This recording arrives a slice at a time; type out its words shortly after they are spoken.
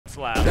That's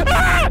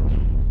loud.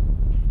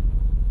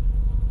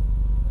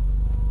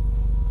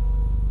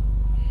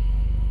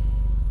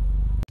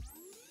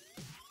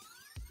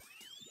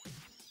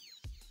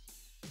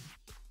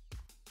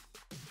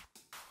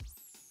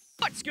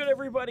 What's good,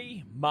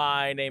 everybody?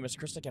 My name is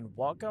Christic, and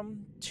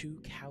welcome to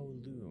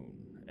Kowloon.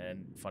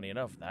 And funny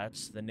enough,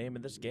 that's the name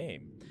of this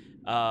game.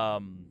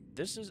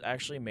 This is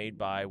actually made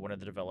by one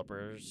of the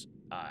developers,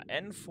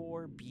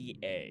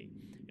 N4BA.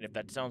 And if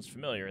that sounds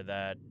familiar,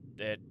 that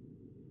it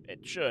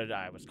should.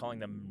 I was calling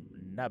them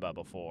Neba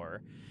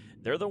before.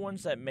 They're the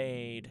ones that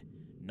made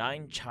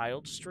 9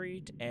 Child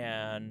Street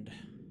and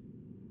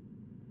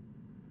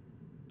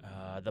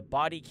the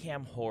body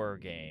cam horror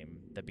game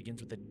that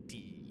begins with a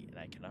D. And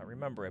I cannot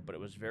remember it, but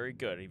it was very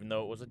good, even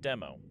though it was a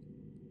demo.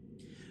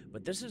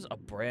 But this is a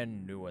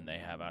brand new one they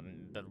have out,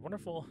 and the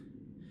wonderful...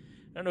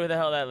 I don't know who the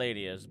hell that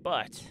lady is,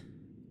 but...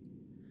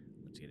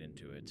 let's get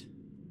into it.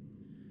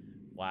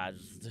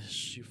 Was the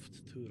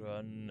shift to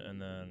run,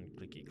 and then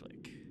clicky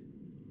click.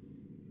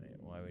 Wait,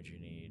 why would you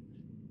need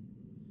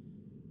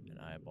an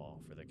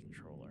eyeball for the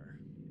controller?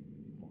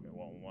 Okay,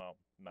 well,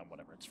 no,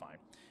 whatever, it's fine.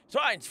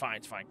 It's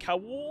fine.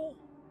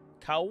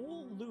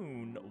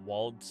 Kowloon,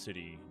 Walled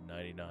City,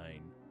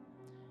 99.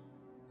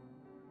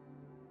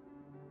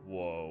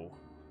 Whoa.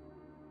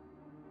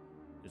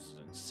 This is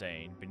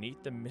insane.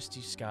 Beneath the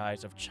misty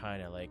skies of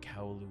China lay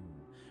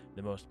Kowloon,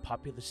 the most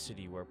populous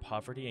city where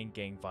poverty and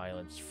gang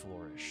violence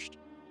flourished.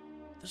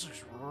 This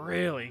looks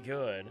really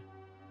good.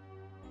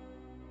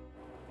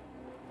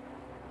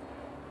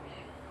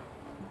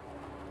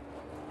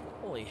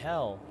 Holy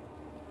hell.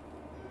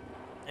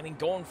 I mean,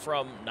 going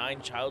from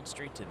 9 Child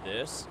Street to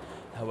this,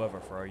 however,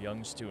 for our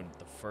young student,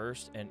 the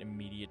first and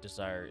immediate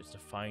desire is to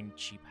find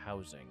cheap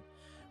housing.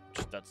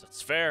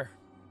 That's fair.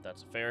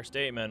 That's a fair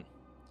statement.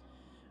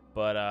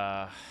 But,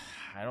 I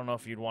don't know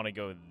if you'd want to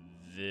go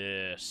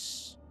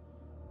this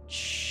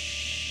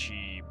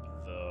cheap,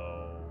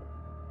 though.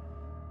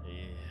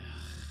 Yeah.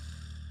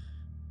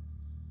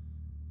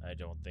 I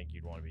don't think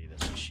you'd want to be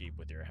this cheap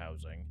with your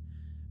housing.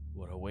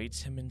 What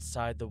awaits him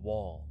inside the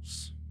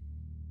walls?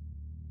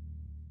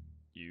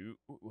 You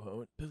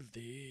won't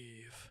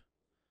believe.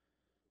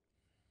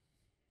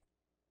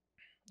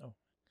 Oh.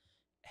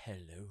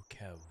 Hello,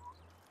 cow.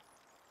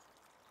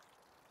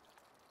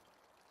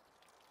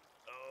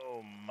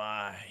 Oh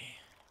my.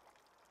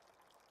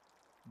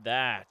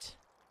 That.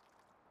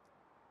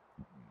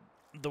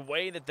 The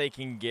way that they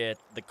can get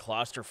the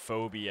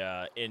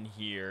claustrophobia in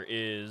here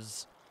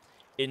is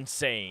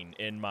insane,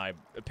 in my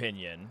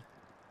opinion.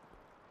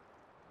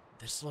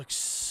 This looks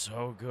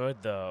so good,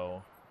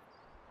 though.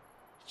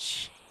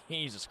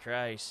 Jesus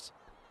Christ.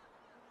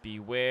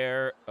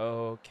 Beware.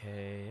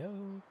 Okay.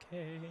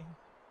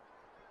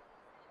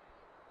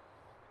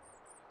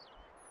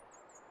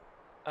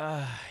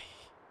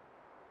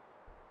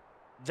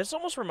 This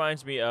almost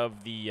reminds me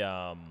of the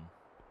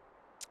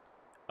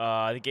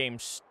game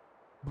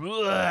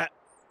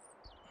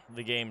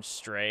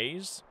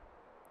Strays.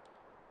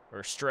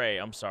 Or Stray,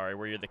 I'm sorry,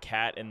 where you're the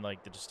cat in,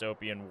 like, the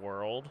dystopian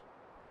world.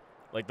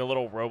 Like the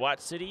little robot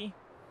city.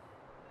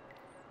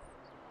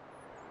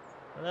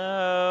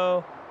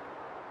 Hello?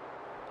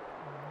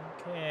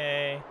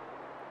 Okay.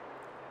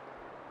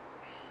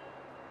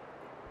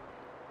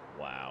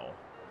 Wow.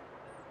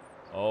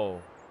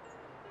 Oh.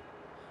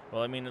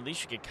 Well, I mean, at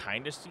least you could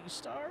kind of see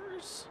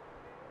stars.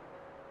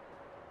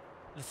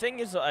 The thing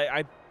is,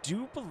 I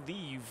do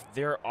believe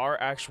there are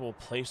actual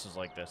places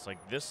like this.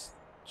 Like, this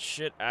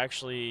shit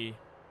actually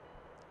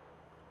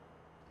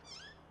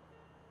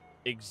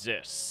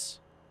exists.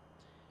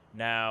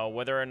 Now,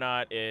 whether or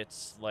not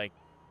it's, like,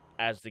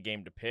 as the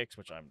game depicts,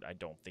 which I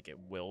don't think it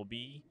will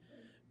be,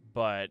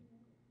 but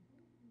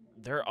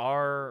there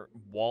are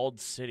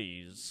walled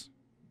cities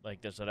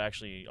like this that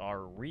actually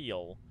are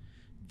real.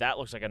 That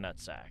looks like a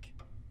nutsack.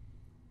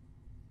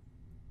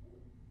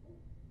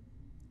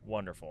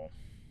 Wonderful.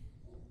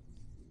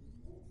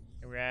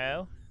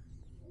 Hello?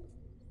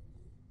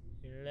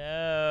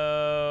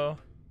 Hello?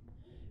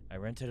 I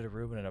rented a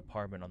room in an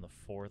apartment on the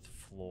 4th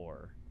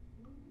floor.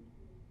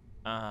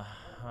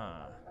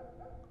 Uh-huh.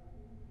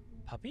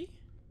 Puppy?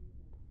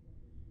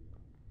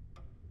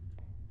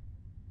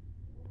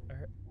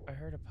 I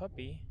heard a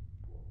puppy.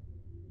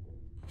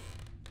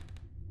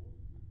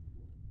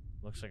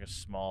 Looks like a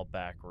small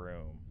back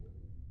room.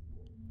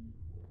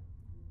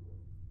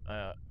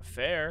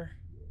 Fair.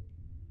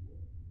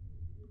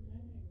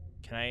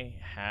 Can I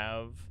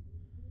have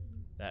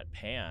that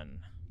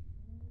pan?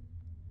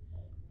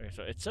 Okay,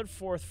 so it said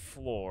 4th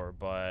floor,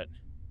 but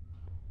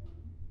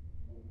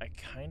I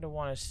kind of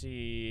want to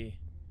see...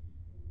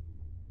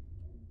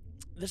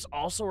 This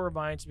also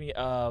reminds me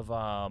of,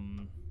 I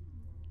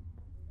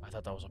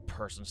thought that was a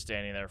person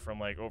standing there from,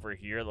 like, over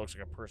here. It looks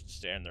like a person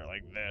standing there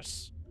like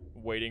this,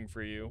 waiting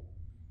for you.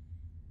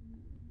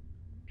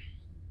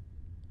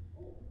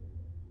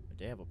 But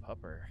they have a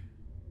pupper.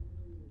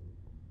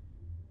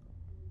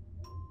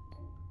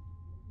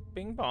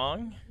 Bing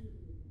bong.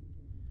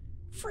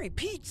 Free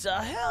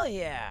pizza, hell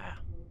yeah!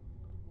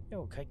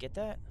 Yo, can I get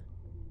that?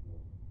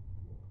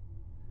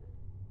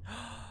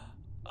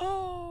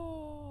 Oh!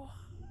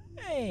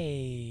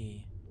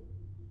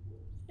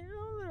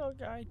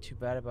 Hi, too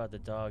bad about the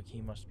dog. He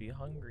must be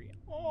hungry.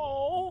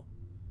 Oh,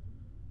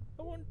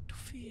 I want to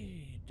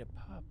feed the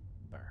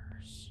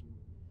puppers.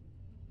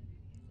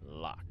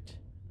 Locked.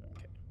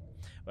 Okay.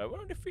 I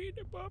want to feed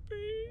the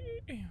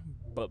puppy.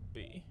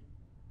 Puppy.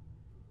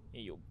 Hey,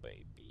 yo,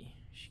 baby.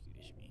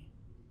 Excuse me.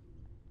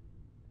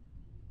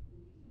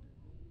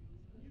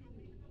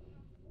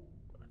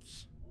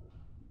 What's...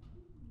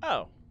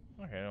 Oh.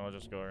 Okay, then I'll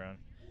just go around.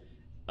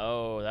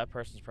 Oh, that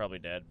person's probably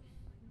dead.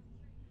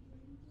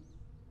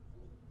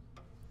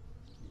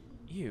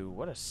 Ew,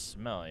 what a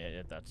smell.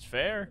 Yeah, that's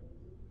fair.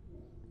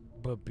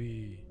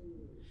 Puppy.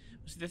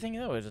 See, the thing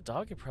though is a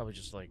dog could probably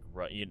just like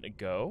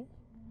go.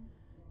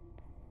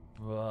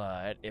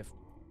 But if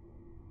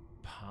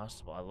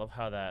possible, I love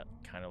how that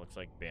kind of looks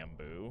like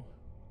bamboo.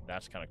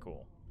 That's kind of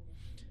cool.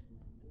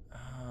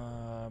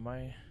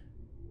 Okay,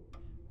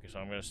 so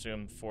I'm gonna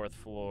assume 4th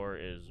floor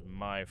is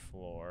my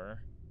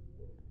floor.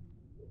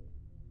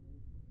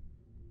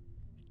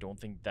 Don't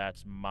think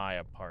that's my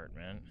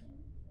apartment.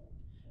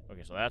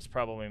 Okay, so that's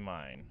probably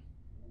mine.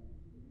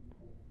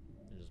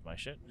 This is my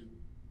shit.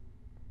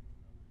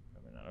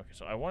 Probably not. Okay,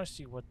 so I want to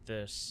see what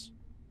this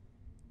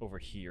over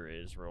here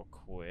is real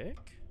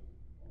quick.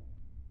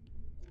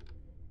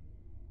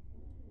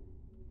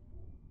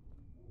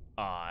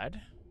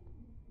 Odd.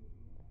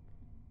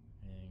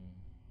 Anything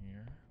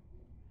here?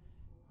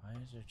 Why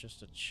is there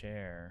just a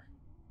chair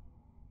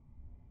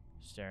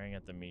staring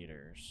at the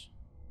meters?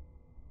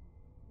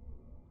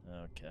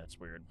 Okay, that's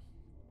weird.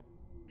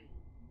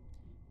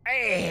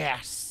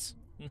 Yes!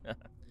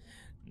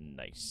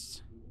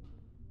 Nice.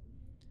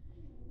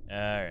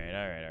 Alright.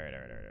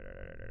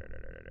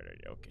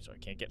 Okay, so I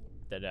can't get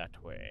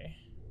that way.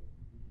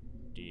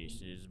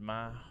 This is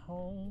my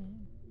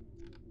home.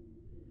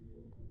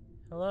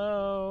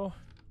 Hello?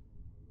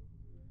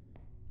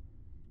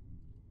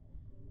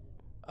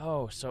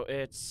 Oh, so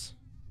it's...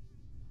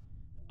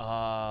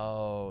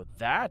 Oh,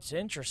 that's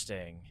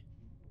interesting.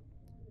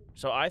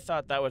 So I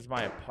thought that was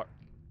my apartment.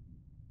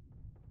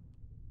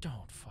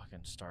 Don't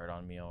fucking start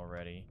on me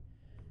already.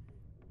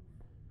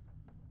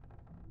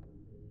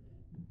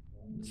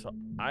 So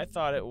I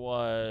thought it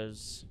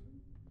was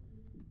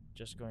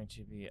just going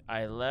to be...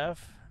 I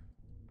left...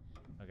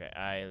 Okay,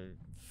 I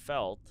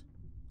felt...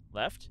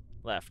 Left?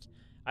 Left.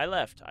 I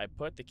left. I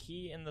put the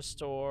key in the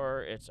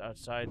store. It's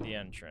outside the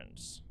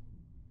entrance.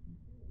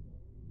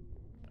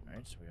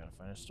 Alright, so we gotta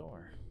find a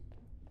store.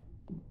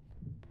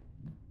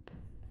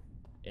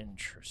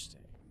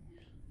 Interesting.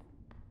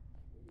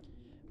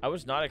 I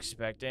was not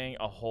expecting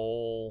a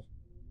whole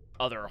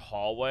other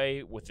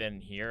hallway within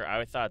here.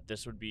 I thought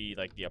this would be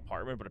like the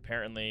apartment, but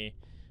apparently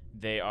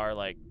they are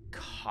like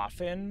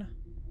coffin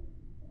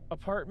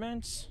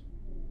apartments.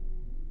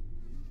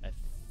 I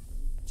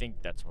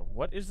think that's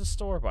what is the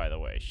store, by the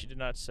way? She did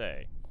not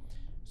say.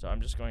 So I'm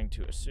just going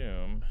to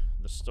assume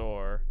the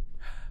store.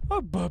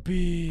 Oh,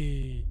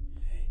 puppy!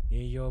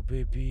 Hey, yo,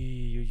 baby,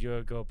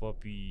 you go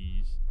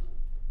puppies.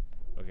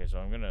 Okay, so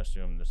I'm gonna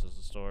assume this is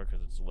the store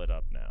because it's lit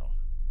up now.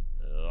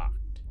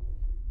 Locked.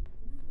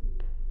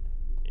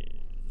 Is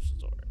the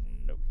store?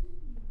 Nope.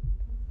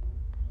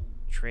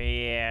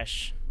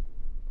 Trash.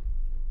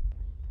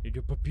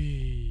 You puppy,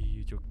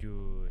 you so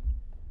good.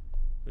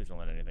 Please don't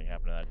let anything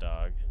happen to that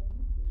dog.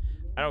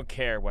 I don't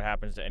care what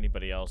happens to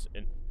anybody else.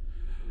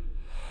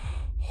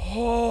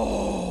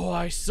 Oh,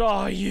 I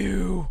saw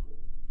you.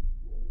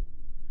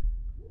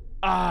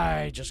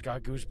 I just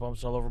got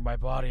goosebumps all over my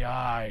body.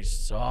 I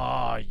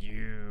saw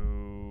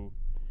you.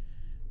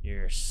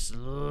 You're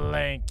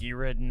slanky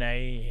ridden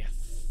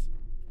ass.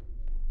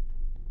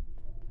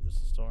 Is this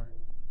the store?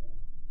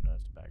 No,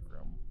 that's the back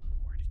room.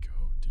 Where'd he go?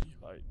 Did he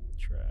hide in the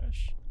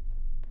trash?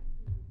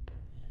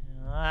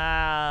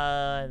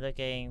 Ah,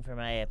 looking for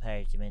my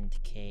apartment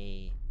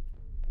key.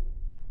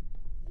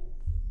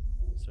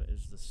 So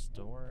is the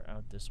store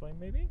out this way,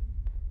 maybe?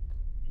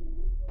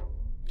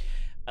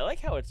 I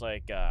like how it's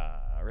like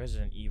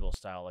Resident Evil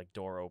style, like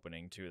door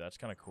opening too. That's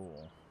kind of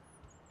cool.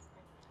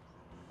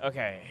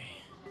 Okay.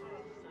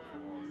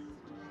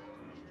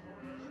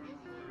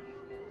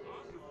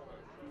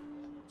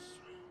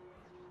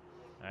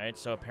 Alright,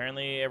 so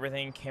apparently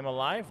everything came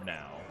alive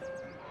now.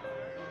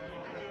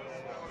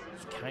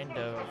 It's kind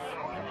of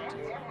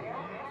empty.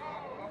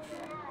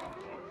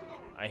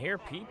 I hear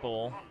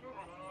people.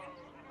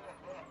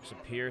 This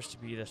appears to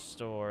be the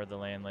store the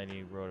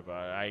landlady wrote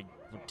about. I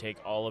would take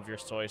all of your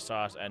soy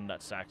sauce and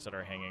nut sacks that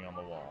are hanging on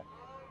the wall.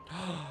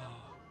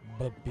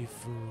 Puppy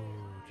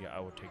food. Yeah, I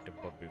would take the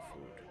puppy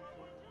food.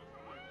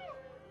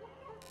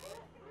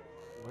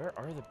 Where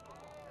are the...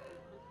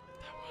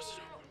 That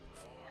wasn't open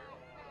before.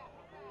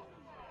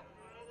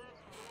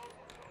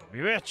 Puppy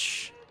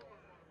bitch!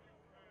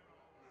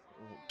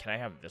 Can I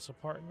have this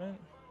apartment?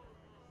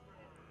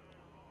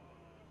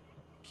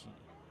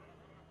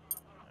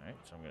 Alright,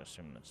 so I'm going to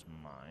assume that's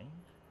mine.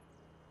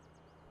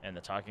 And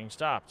the talking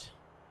stopped.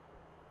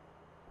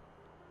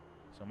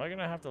 So am I going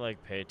to have to,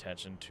 like, pay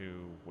attention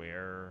to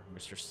where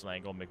Mr.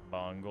 Slangle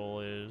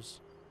McBongle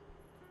is?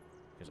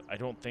 Because I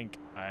don't think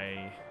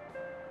I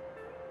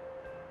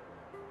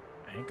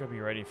ain't going to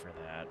be ready for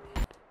that.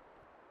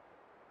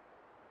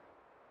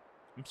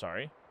 I'm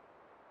sorry.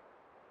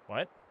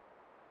 What?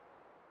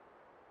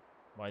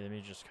 Why did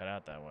he just cut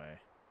out that way?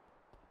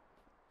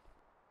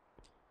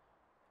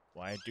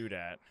 Why do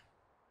that?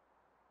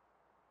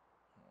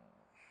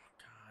 Oh,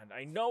 God,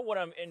 I know what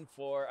I'm in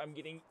for. I'm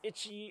getting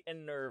itchy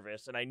and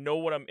nervous, and I know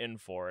what I'm in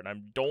for, and I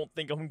don't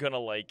think I'm gonna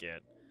like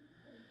it.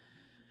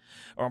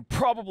 Or I'm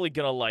probably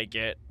gonna like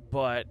it,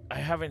 but I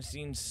haven't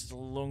seen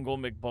Slungle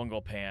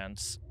McBungle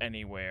Pants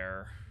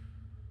anywhere.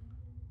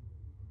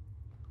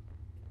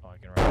 Oh, I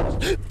can ride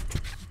this.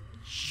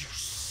 You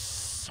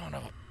son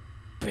of a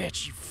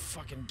bitch, you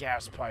fucking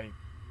gas pipe.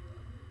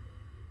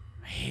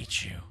 I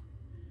hate you.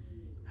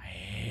 I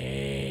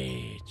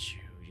hate you,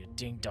 you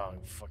ding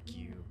dong, fuck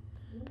you.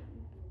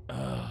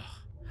 Ugh.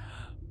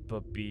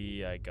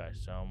 Puppy, I got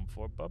some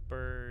for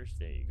buppers.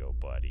 There you go,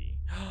 buddy.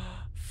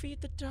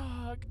 Feed the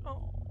dog.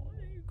 Oh,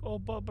 there you go,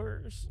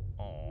 buppers.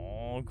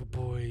 Oh, good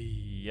boy.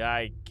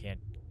 I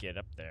can't get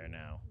up there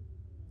now.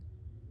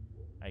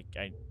 I,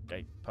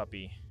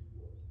 puppy.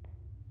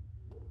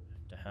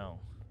 What the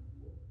hell?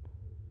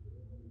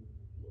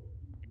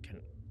 I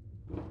can.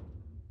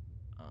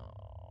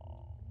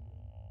 Oh,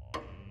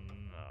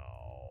 no.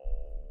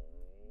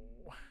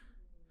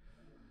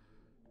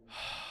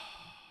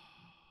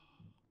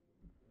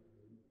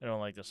 I don't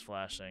like this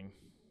flashing.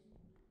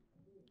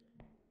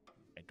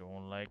 I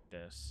don't like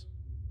this.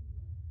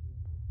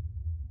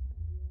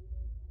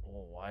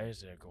 Oh, why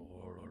is it go?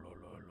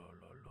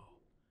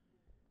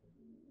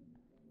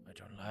 I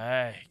don't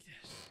like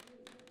this.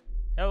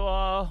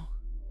 Hello?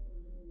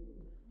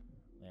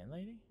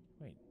 Landlady?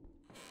 Wait.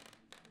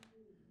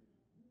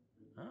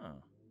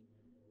 Oh.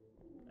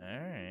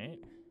 Alright.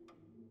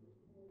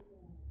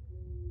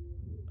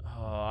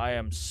 Oh, I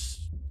am so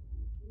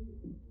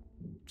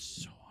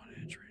on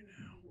edge right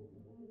now.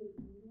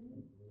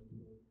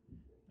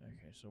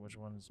 Okay, so which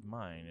one's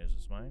mine? Is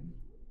this mine?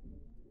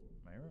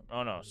 My room?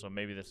 Oh no, so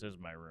maybe this is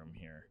my room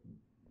here.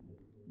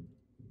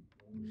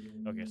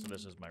 Okay, so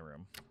this is my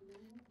room.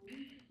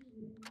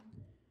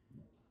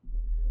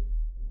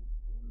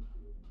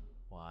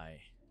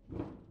 Why?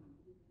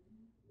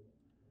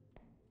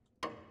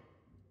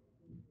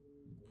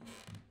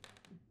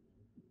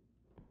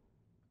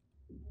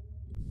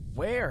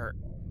 Where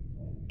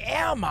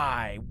am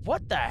I?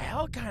 What the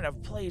hell kind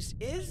of place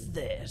is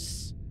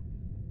this?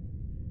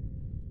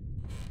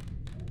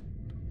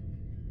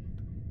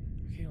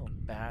 Okay, well,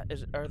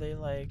 are they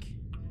like...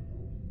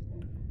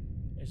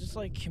 Is this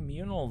like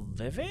communal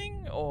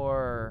living,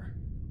 or...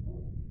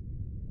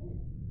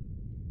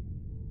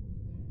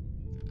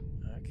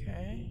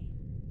 Okay.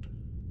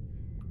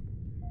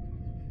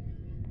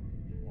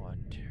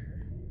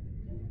 Water.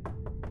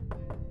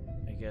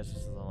 I guess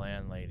this is the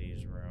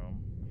landlady's room.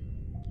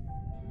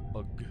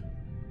 Bug.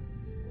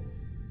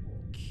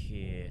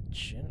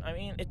 Kitchen. I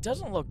mean, it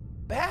doesn't look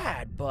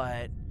bad,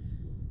 but...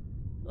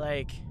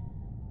 Like...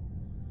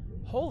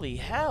 Holy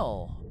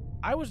hell.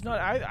 I was not...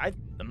 I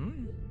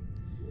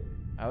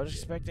was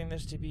expecting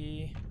this to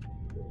be...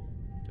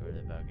 Door to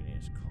the balcony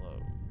is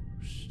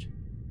closed.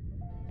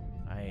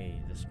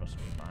 This must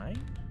be mine?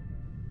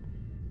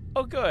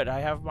 Oh, good. I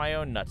have my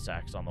own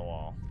nutsacks on the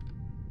wall.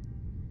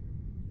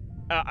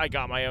 I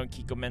got my own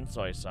Kikkoman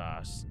soy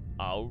sauce.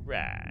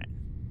 Alright.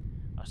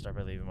 I'll start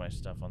by leaving my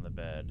stuff on the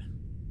bed.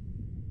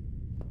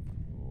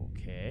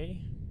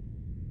 Okay.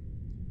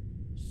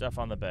 Stuff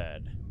on the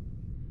bed.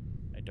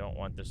 I don't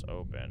want this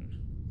open.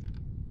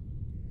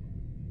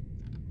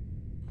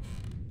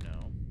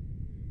 No.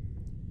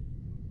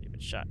 Leave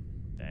it shut.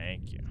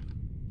 Thank you.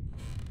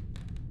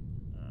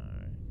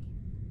 Alright.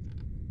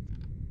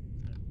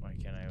 Why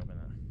can't I open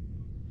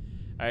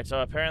that? Alright,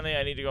 so apparently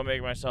I need to go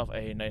make myself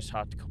a nice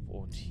hot cup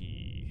of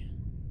tea.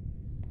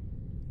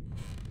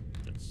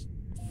 That's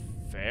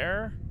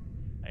fair?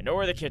 I know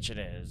where the kitchen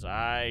is.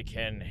 I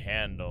can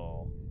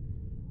handle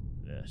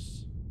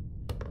this.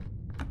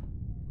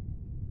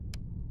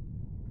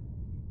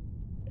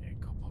 A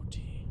cup of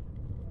tea.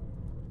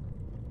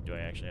 Do I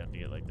actually have to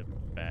get like the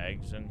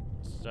bags and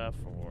stuff,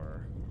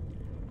 or?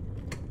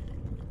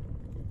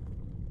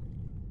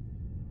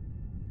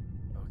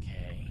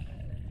 Okay.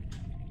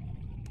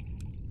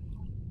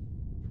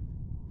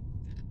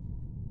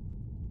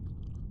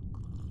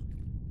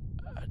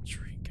 A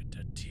drink of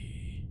the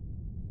tea.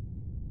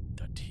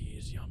 The tea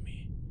is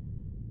yummy.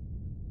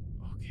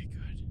 Okay,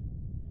 good.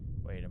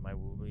 Wait, am I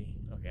wooby?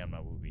 Okay, I'm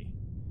not wooby.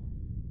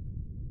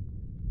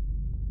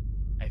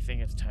 I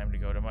think it's time to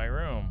go to my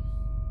room.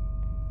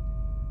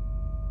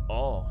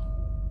 Oh.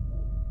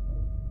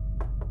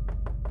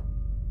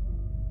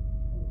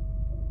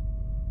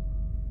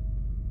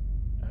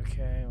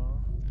 Okay,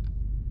 well.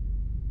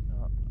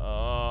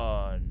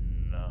 Oh,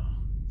 no.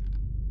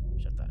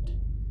 Shut that.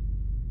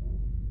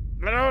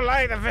 I don't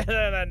like the fit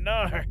of the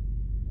door.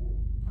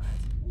 What?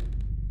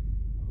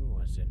 Who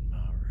was in my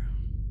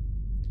room?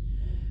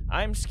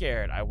 I'm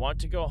scared. I want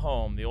to go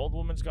home. The old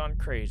woman's gone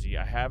crazy.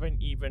 I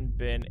haven't even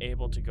been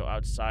able to go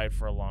outside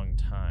for a long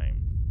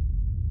time.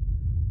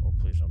 Oh,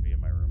 please don't be in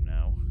my room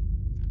now.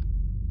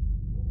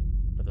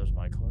 Are those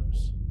my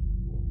clothes?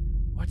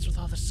 What's with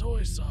all the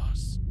soy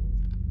sauce?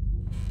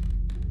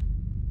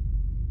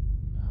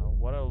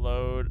 What a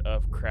load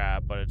of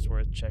crap, but it's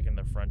worth checking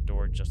the front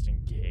door just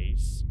in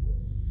case.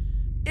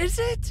 Is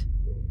it?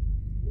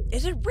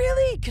 Is it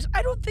really? Because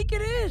I don't think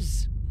it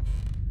is.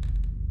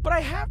 But I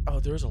have... Oh,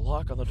 there's a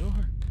lock on the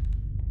door.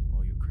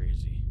 Oh, you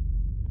crazy.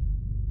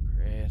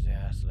 Crazy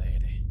ass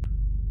lady.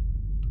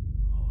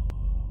 Oh,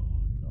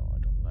 no, I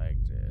don't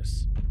like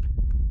this.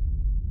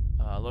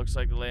 Looks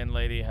like the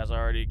landlady has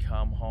already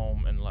come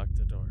home and locked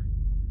the door.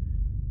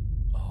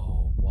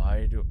 Oh,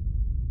 why do...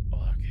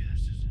 Oh, okay,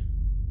 this is...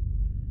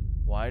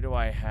 Why do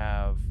I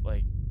have,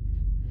 like...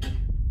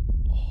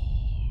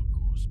 Oh,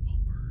 ghost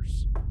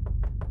bumpers.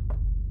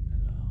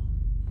 Hello.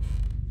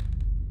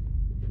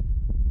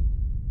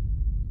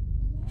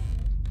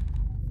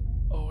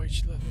 Oh, wait,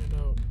 she left me a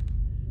note.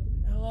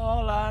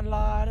 Hello,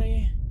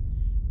 landlady.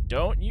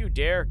 Don't you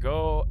dare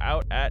go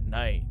out at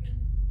night.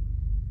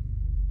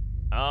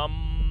 I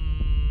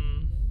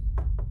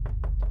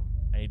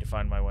need to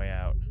find my way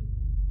out.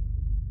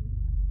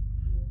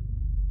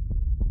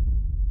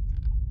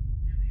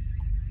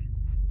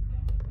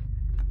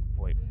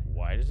 Wait,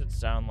 why does it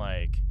sound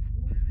like...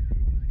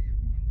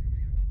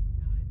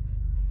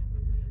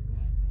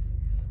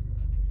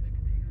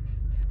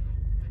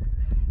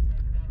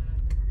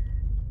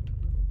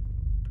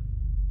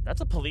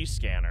 That's a police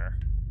scanner.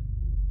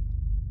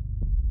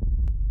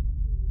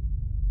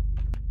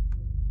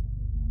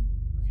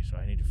 Okay, so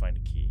I need to find a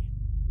key.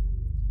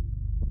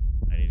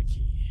 I need a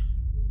key.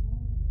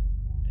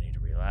 I need to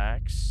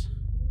relax.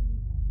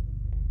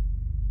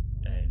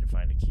 And I need to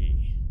find a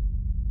key.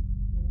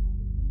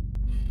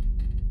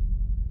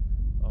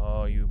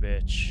 Oh, you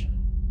bitch.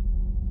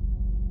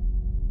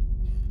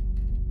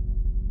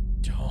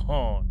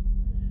 Don't.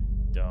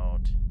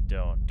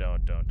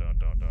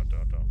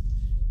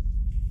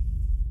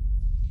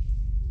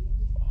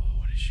 Oh,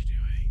 what is she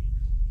doing?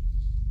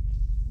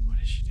 What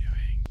is she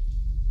doing?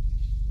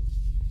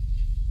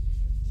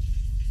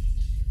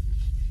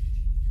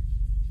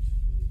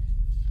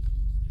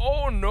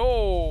 Oh,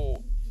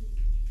 no.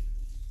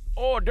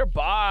 Oh, they're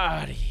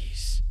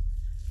bodies.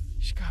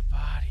 She's got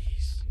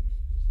bodies.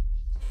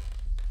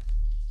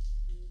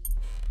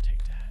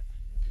 Take that.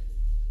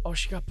 Oh,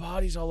 she got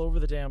bodies all over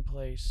the damn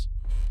place.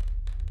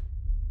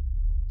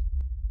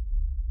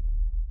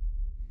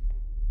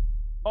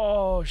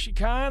 Oh, she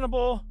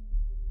cannibal.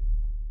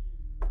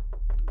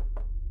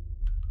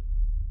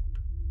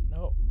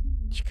 Nope.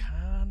 She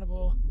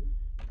cannibal.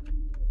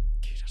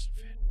 Key doesn't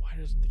fit. Why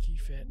doesn't the key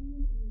fit?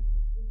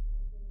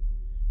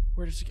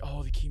 Where does the...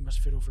 Oh, the key must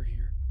fit over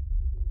here.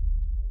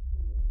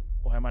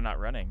 Why am I not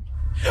running?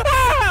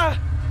 Ah!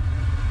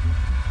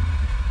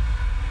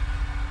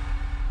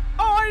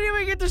 Oh, I didn't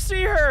even get to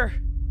see her.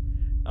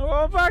 I'm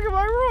going back in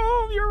my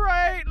room. You're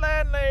right,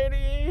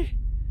 landlady.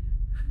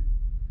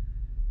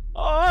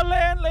 Oh,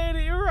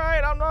 landlady, you're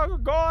right. I'm not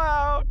gonna go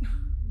out.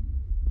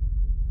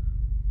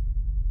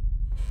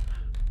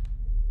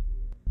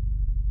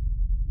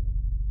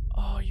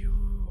 Oh,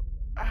 you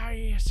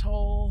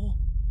asshole.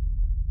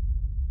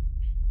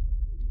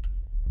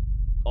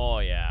 Oh,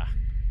 yeah.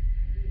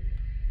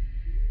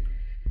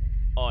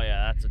 Oh,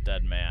 yeah, that's a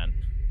dead man.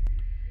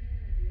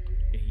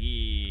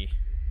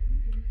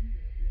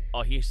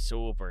 Oh, he's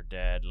super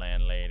dead,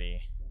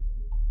 landlady.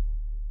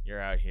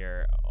 You're out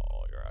here.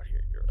 Oh, you're out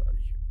here. You're out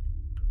here.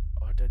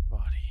 Oh, dead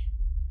body.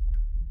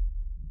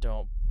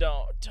 Don't.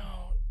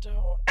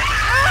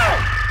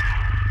 Ah!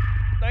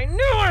 I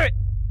knew it!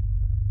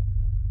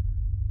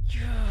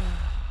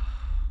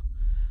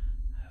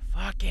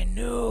 I fucking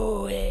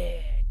knew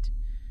it.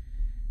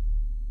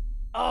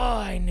 Oh,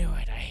 I knew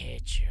it. I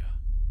hate you.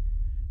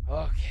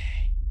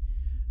 Okay.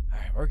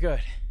 Alright, we're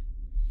good.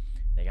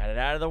 They got it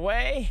out of the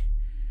way.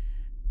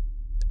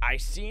 I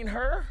seen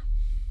her.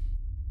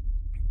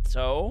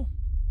 So,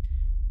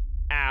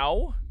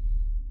 ow,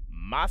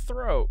 my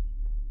throat.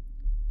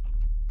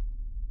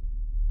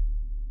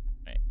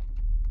 Wait,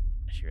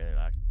 she really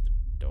locked the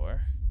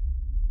door?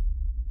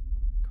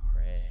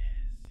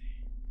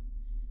 Crazy.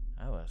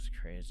 I was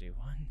crazy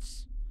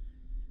once.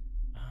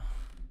 Oh.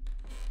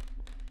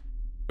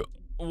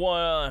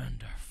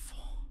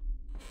 Wonderful.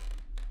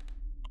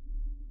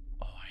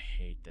 Oh, I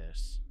hate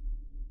this.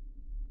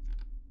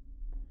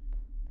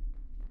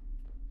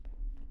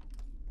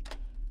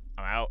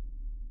 I'm out.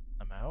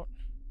 I'm out.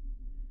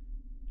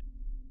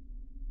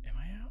 Am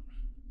I out?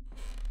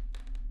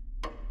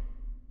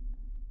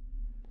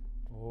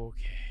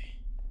 Okay.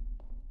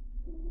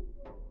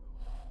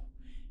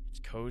 It's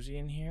cozy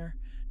in here?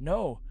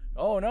 No.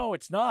 Oh, no,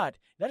 it's not.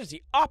 That is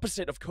the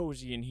opposite of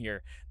cozy in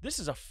here. This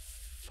is a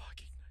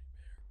fucking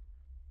nightmare.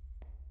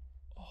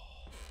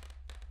 Oh.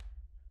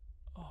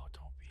 Oh,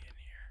 don't be in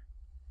here.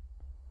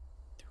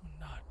 Do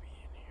not be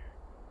in here.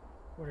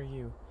 What are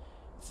you?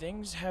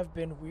 Things have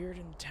been weird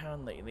in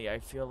town lately. I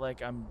feel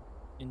like I'm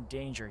in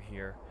danger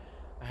here.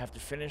 I have to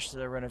finish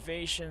the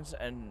renovations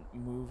and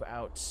move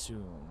out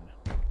soon.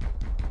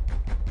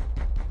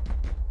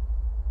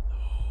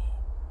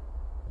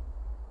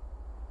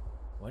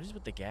 What is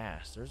with the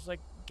gas? There's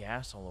like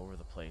gas all over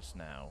the place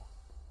now.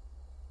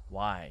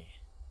 Why?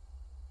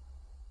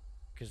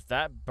 Because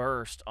that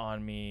burst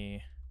on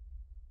me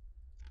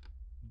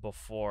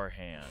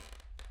beforehand.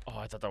 Oh,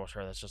 I thought that was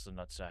her. That's just a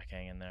nutsack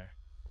hanging there.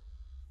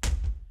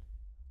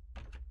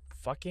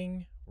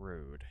 Fucking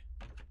rude.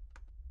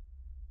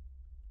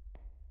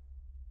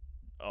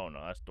 Oh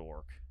no, that's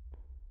dork.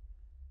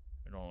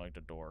 I don't like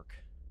the dork.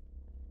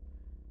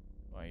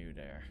 Why are you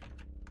there?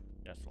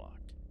 That's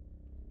locked.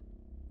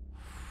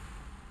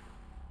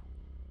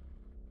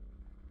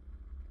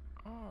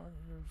 Oh,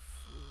 the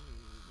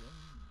food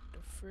in the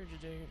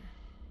frigidator.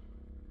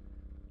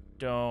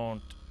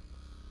 Don't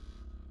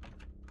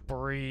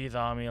breathe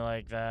on me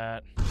like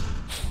that.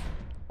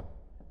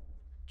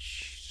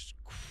 Jesus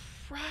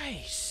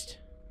Christ.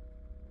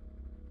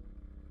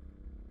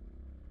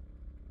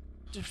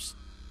 Just,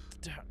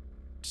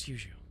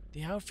 excuse you.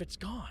 The outfit's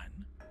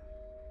gone.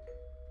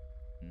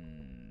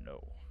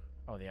 No.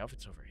 Oh, the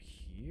outfit's over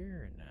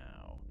here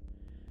now.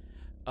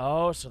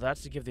 Oh, so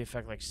that's to give the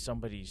effect like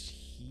somebody's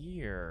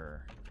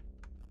here.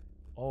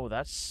 Oh,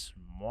 that's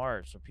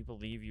smart. So people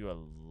leave you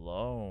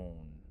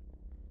alone.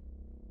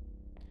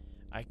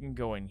 I can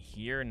go in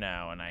here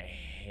now, and I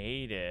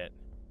hate it.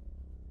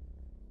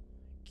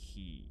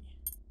 Key.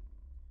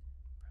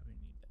 Probably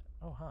need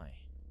that. Oh, hi.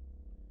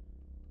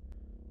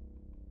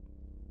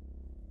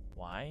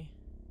 Why?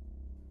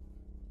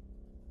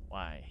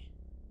 Why?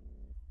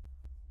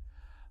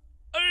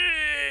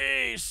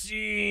 I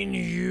seen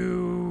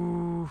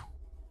you.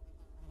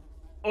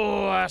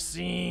 Oh, I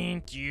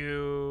seen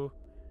you.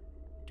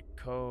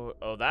 Decode.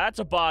 Oh, that's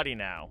a body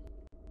now.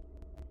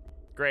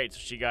 Great, so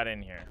she got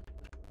in here.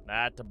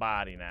 That's a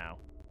body now.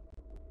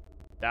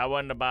 That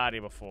wasn't a body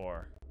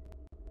before.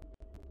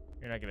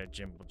 You're not gonna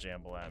jimble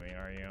jamble at me,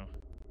 are you?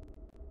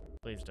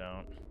 Please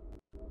don't.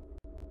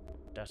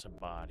 That's a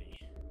body.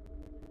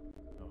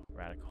 Oh,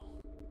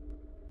 radical.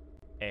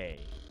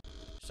 A.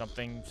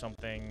 Something,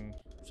 something,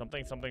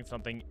 something, something,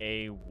 something,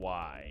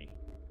 A-Y.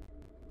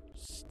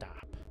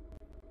 Stop.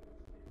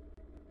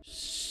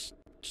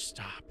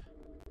 Stop.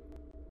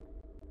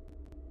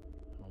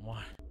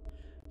 I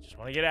just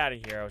want to get out of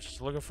here. I was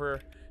just looking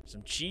for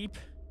some cheap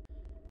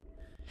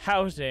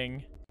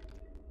housing.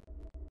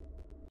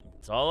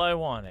 That's all I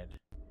wanted.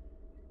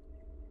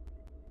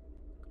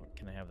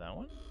 Can I have that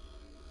one?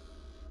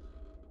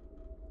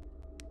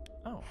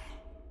 Oh.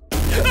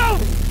 Oh!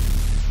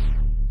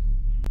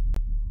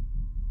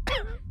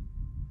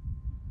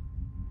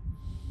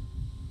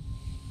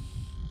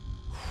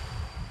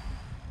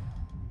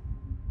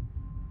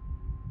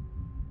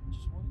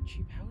 Just wanted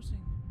cheap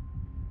housing.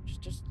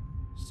 Just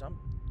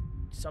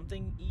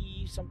something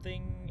E,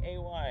 something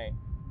AY.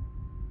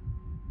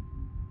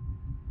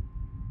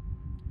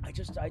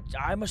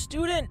 I'm a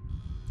student.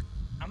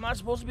 I'm not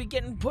supposed to be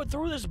getting put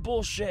through this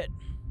bullshit.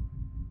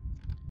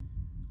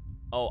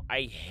 Oh,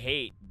 I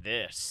hate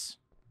this.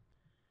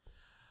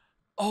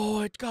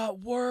 Oh, it got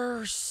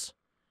worse.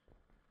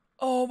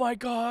 Oh my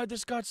god,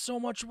 this got so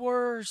much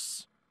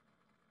worse.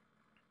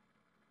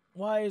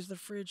 Why is the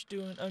fridge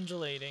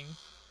undulating?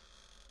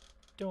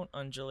 Don't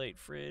undulate,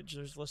 fridge.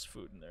 There's less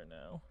food in there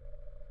now.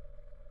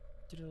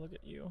 Did I look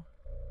at you?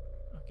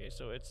 Okay,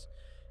 so it's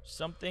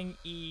something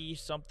E,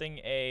 something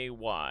A,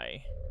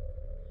 Y.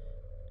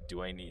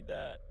 Do I need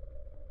that?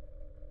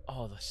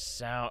 Oh, the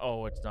sound.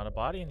 Oh, it's not a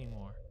body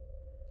anymore.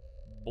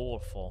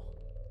 Bullful.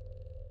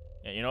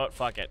 Yeah, you know what?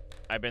 Fuck it.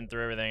 I've been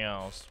through everything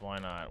else. Why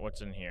not? What's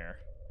in here?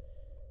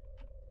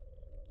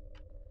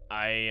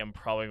 I am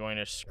probably going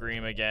to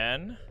scream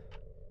again.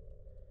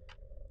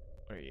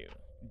 Where are you?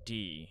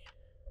 D.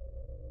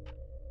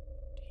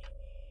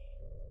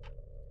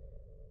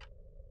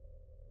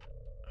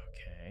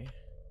 Okay.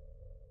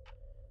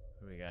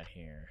 What do we got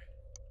here?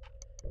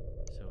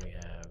 So we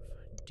have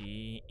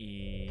D,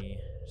 E,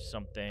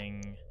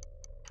 something.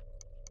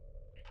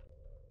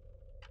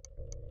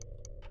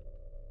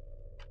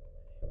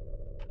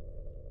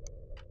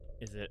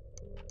 Is it?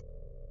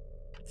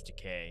 It's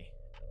decay.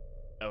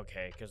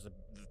 Okay, because if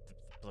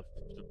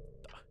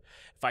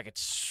I could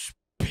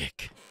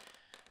speak.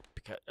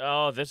 Because,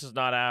 oh, this is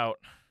not out.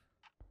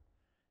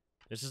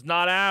 This is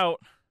not out.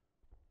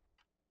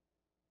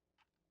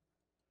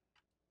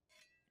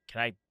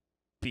 Can I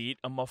beat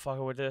a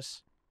motherfucker with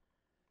this?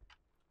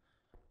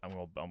 I'm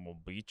gonna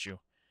beat you.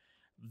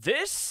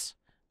 This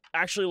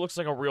actually looks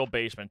like a real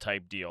basement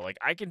type deal. Like,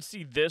 I can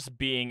see this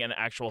being an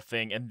actual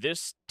thing, and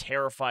this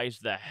terrifies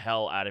the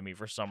hell out of me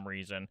for some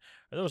reason.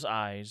 Are those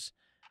eyes?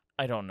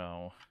 I don't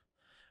know.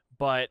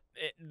 But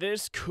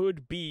this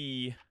could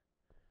be,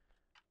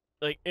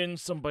 like, in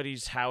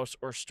somebody's house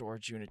or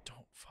storage unit.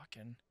 Don't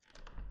fucking...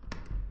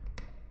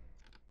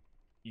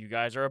 You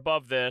guys are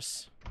above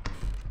this.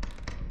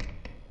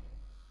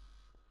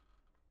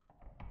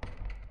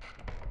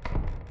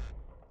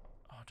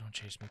 Oh, don't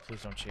chase me.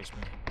 Please don't chase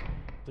me.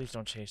 Please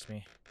don't chase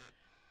me.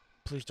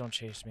 Please don't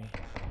chase me.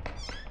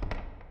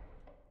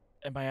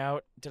 Am I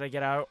out? Did I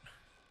get out?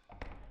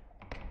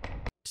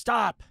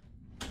 Stop!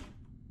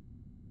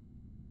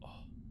 Oh,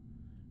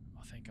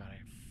 thank God I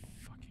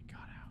fucking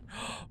got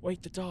out.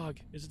 Wait, the dog.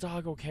 Is the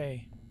dog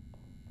okay?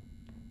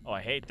 Oh,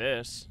 I hate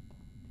this.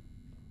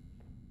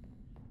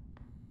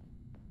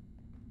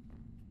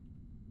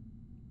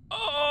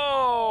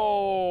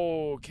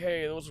 Oh,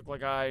 okay. those look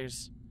like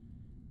eyes.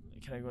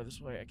 Can I go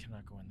this way? I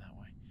cannot go in that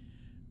way.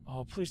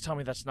 Oh, please tell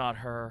me that's not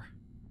her.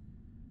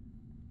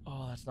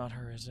 Oh, that's not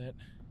her, is it?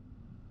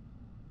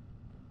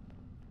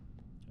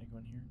 Can I go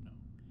in here? No.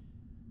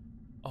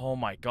 Oh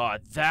my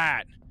god,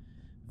 that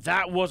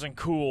wasn't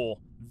cool.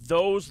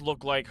 Those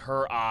look like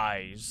her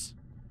eyes.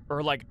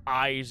 Or like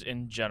eyes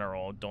in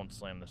general. Don't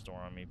slam this door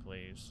on me,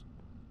 please.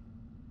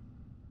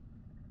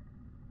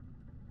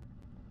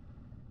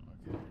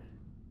 Okay.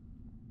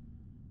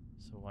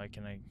 So why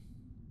can I...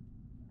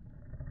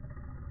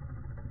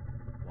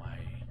 Why?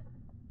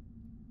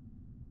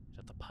 Is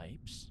that the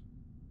pipes?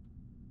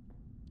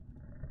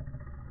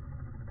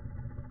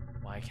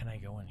 Why can I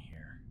go in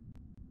here?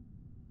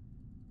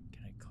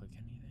 Can I click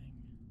anything?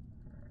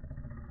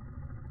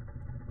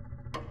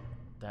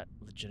 That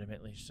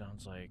legitimately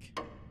sounds like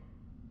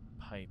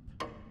pipe.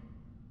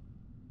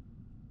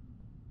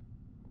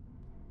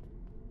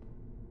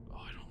 Oh,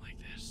 I don't like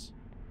this.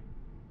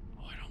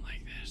 Oh, I don't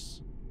like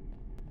this.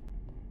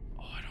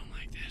 Oh, I don't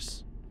like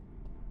this.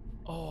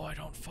 Oh, I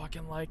don't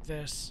fucking like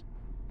this.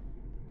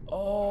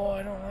 Oh,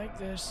 I don't like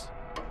this.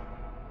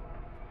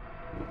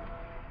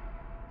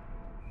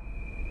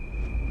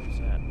 What's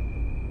that?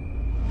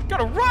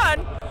 Gotta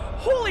run!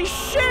 Holy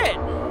shit!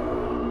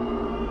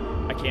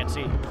 I can't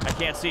see. I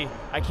can't see.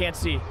 I can't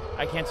see.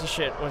 I can't see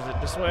shit. Was it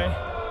this way?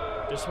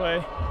 This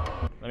way?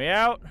 Let me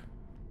out.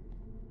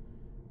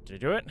 Did I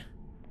do it?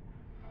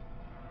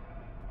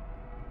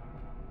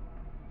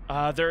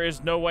 There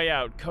is no way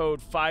out.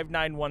 Code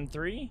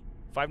 5913?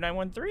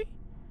 5913?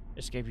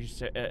 Escape you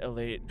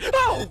elated.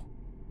 Oh!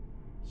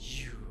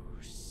 You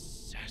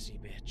sassy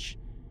bitch.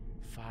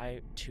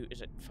 2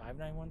 is it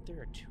 5913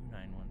 or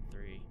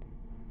 2913?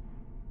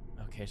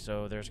 Okay,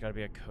 so there's gotta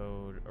be a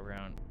code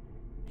around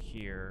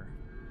here.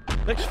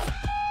 Like,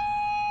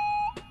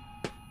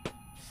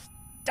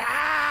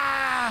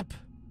 stop!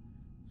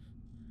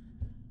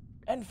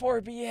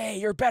 N4BA,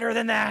 you're better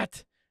than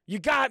that! You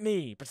got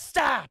me, but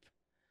stop!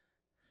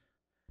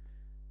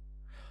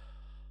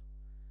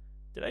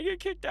 Did I get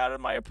kicked out of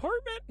my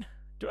apartment?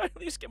 Do I at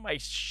least get my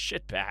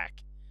shit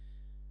back?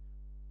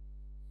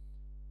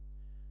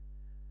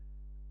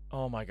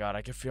 Oh my god,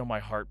 I can feel my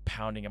heart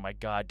pounding in my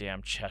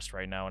goddamn chest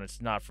right now, and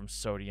it's not from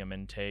sodium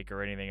intake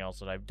or anything else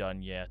that I've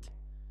done yet.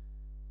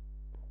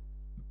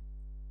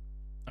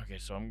 Okay,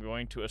 so I'm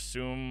going to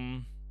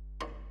assume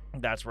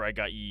that's where I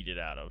got yeeted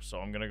out of, so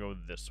I'm gonna go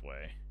this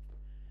way.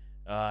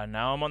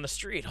 Now I'm on the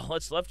street. All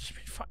that's left is to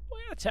find my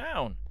way out of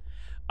town.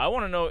 I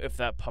want to know if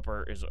that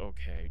pupper is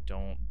okay.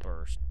 Don't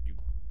burst, you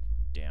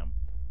damn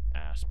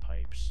ass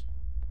pipes.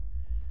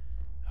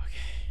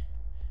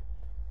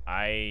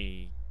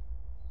 Okay.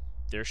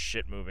 There's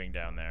shit moving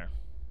down there.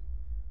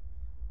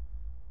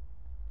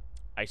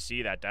 I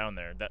see that down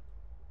there.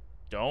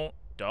 Don't.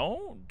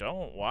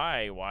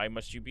 Why? Why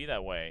must you be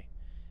that way?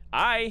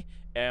 I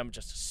am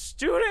just a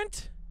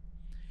student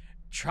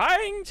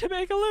trying to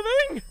make a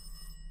living.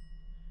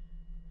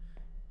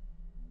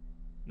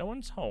 No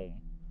one's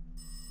home.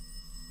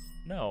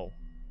 No.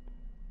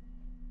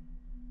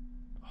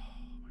 Oh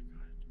my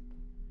god.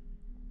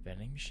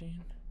 Vending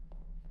machine?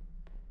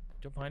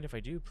 Don't mind if I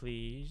do,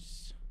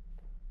 please.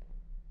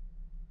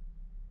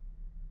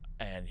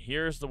 And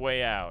here's the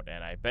way out,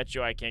 and I bet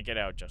you I can't get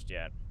out just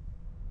yet.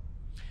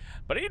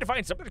 But I need to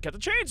find something to cut the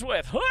chains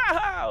with.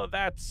 Wow,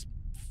 that's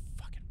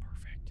fucking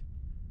perfect.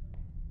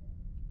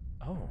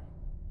 Oh,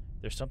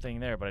 there's something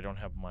there, but I don't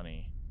have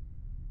money.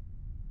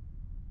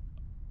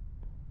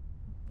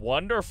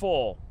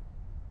 Wonderful.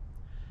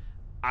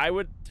 I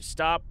would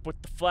stop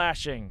with the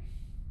flashing.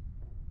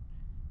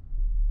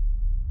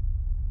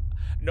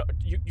 No,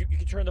 you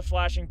can turn the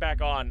flashing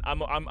back on.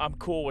 I'm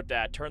cool with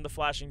that. Turn the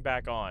flashing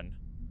back on.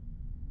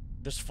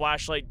 This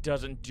flashlight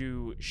doesn't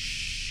do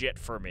shit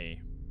for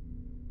me.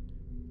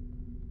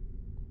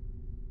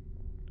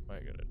 Am I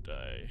gonna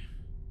die?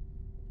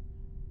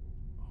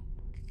 Oh,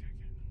 okay.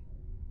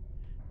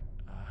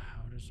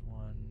 How does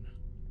one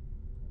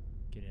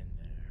get in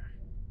there?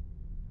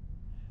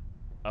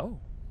 Oh,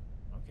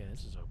 okay,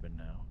 this is open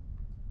now.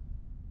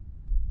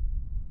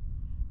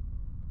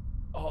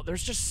 Oh,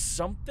 there's just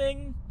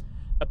something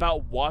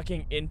about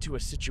walking into a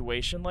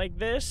situation like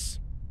this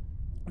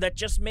that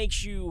just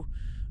makes you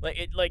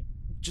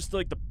just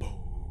like the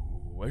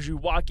boo as you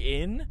walk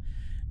in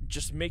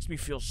just makes me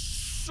feel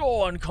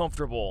so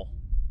uncomfortable.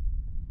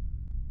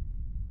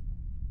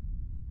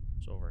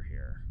 It's over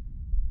here.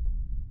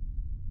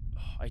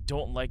 Oh, I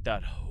don't like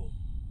that home.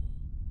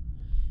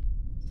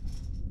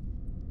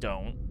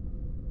 Don't.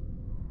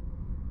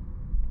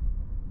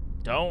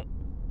 Oh,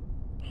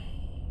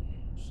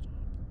 stop.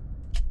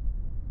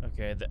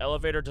 Okay, the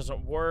elevator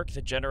doesn't work,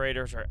 the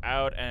generators are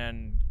out,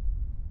 and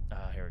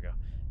here we go.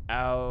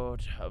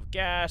 Out of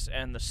gas,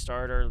 and the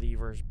starter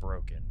lever's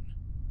broken.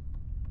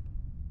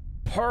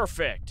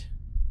 Perfect.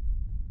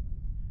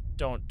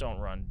 Don't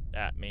run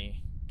at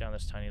me down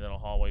this tiny little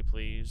hallway,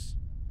 please.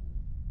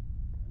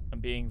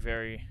 I'm being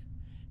very...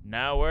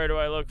 Now where do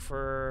I look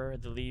for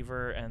the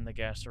lever and the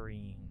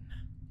gasoline?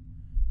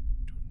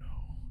 Don't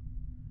know.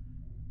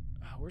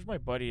 Where's my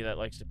buddy that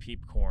likes to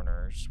peep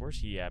corners? Where's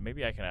he at?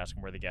 Maybe I can ask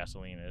him where the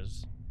gasoline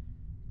is.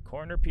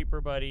 Corner peeper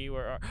buddy,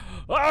 where are...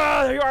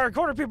 Ah, there you are!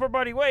 Corner peeper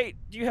buddy, wait!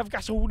 Do you have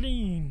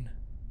gasoline?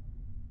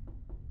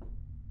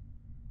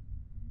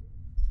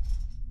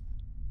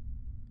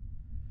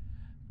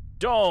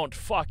 Don't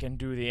fucking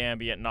do the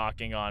ambient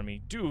knocking on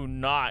me. Do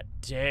not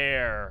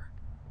dare.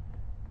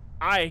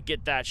 I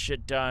get that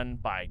shit done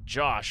by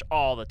Josh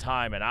all the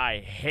time, and I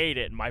hate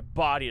it. My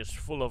body is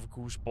full of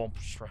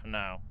goosebumps right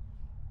now.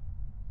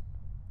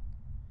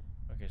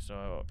 Okay,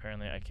 so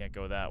apparently I can't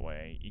go that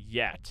way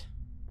yet.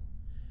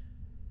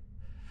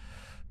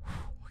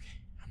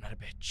 Okay, I'm not a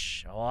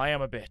bitch. Oh, I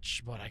am a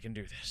bitch, but I can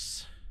do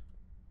this.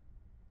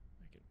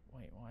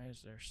 Wait, why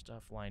is there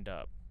stuff lined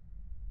up?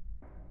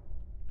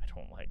 I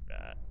don't like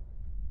that.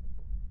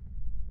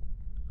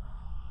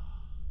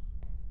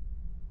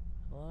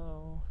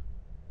 Hello?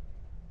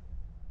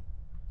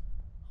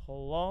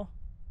 Hello?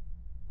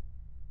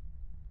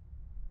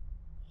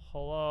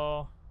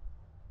 Hello?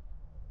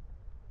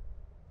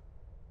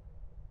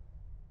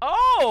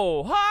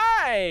 Oh,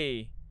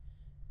 hi!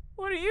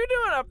 What are you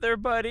doing up there,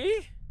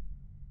 buddy?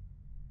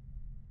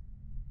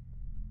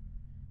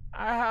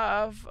 I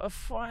have a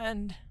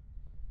friend.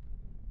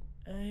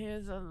 And he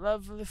is a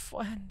lovely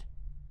friend.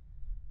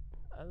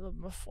 I love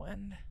my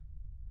friend.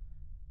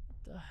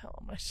 What the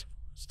hell am I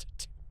supposed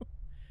to do?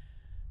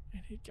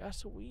 I need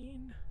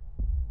gasoline.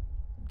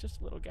 I'm just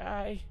a little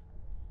guy.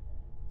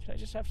 Can I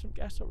just have some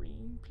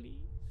gasoline, please?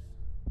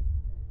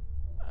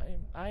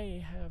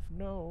 I have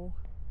no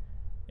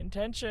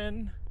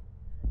intention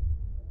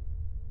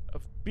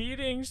of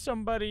beating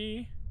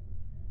somebody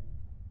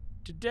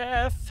to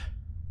death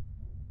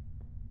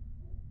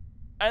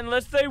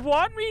unless they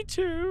want me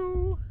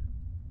to.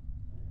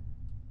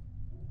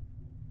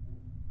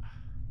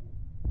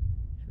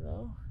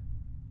 Hello?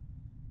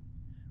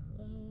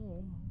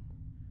 Hello?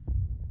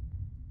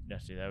 Yeah,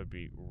 see, that would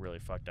be really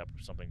fucked up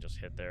if something just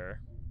hit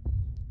there.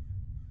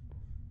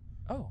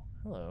 Oh,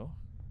 hello.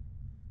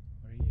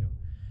 What are you?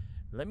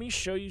 Let me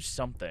show you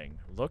something.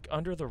 Look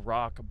under the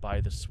rock by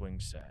the swing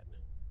set.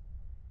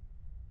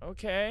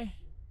 Okay.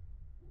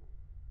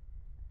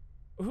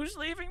 Who's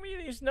leaving me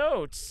these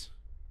notes?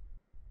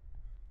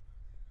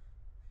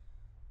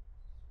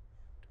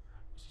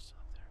 Is he still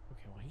up there?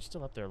 Okay, well, he's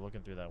still up there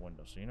looking through that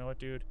window. So you know what,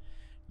 dude?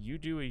 You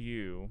do a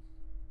you.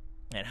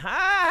 And ha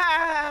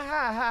ha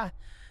ha ha!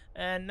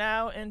 And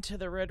now into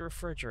the red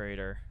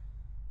refrigerator.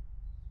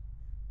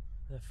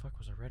 Where the fuck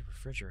was a red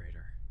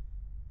refrigerator?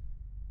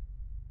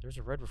 There's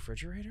a red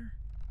refrigerator?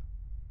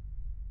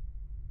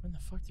 When the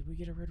fuck did we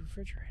get a red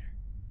refrigerator?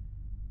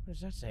 What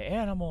does that say?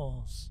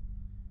 Animals!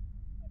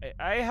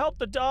 I helped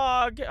the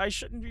dog! I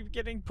shouldn't be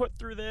getting put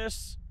through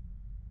this!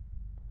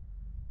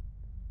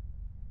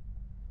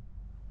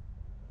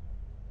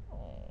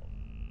 Oh,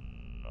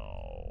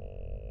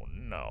 no.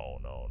 No,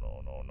 no,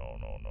 no, no, no,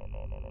 no, no,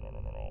 no, no, no, no,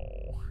 no, no.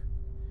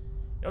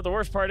 You know what the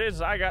worst part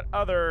is? I got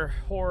other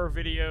horror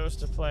videos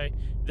to play.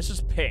 This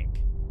is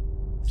pink.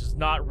 This is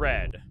not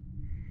red.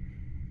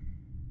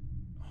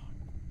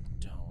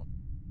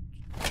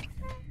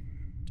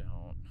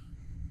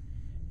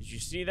 Did you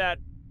see that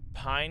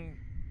pine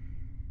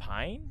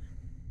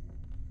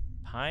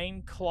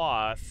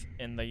cloth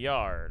in the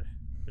yard?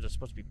 Or is it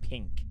supposed to be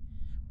pink?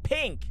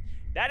 Pink!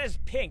 That is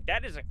pink.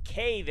 That is a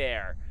K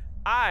there.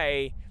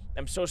 I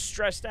am so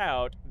stressed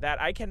out that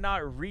I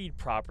cannot read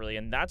properly,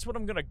 and that's what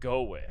I'm gonna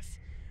go with.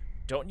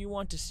 Don't you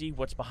want to see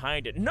what's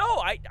behind it? No,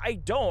 I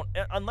don't.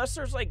 Unless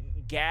there's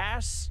like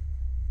gas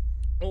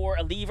or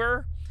a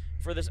lever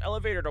for this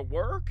elevator to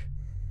work.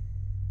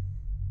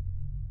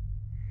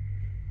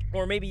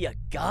 Or maybe a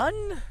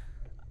gun?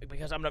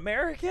 Because I'm an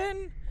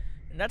American?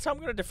 And that's how I'm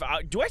gonna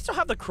define. Do I still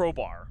have the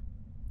crowbar?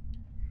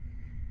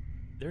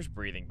 There's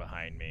breathing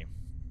behind me.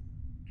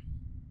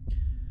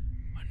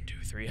 1,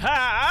 2, 3.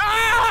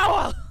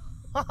 Ha!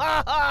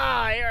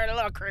 Ah! You're a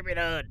little creepy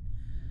dude.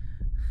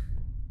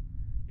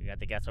 You got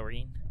the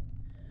gasoline?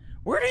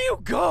 Where do you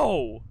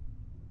go?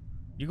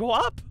 You go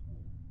up?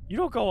 You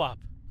don't go up.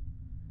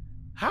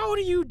 How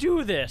do you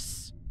do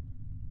this?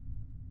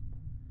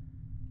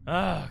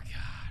 Oh, God.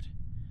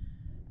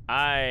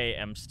 I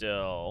am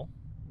still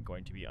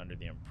going to be under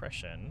the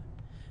impression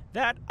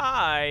that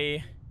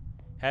I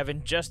have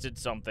ingested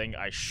something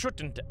I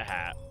shouldn't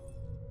have.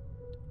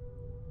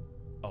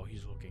 Oh,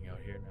 he's looking out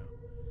here now.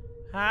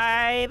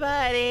 Hi,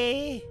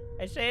 buddy.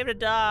 I saved a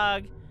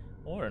dog.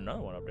 Oh, there's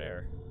another one up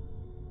there.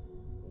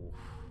 Oof.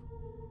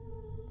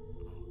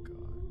 Oh, God.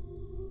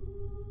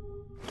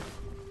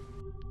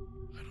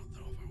 I don't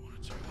know if I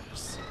want to do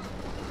this.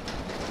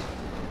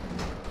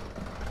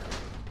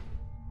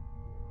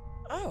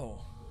 Oh.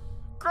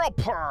 Girl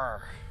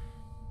purr!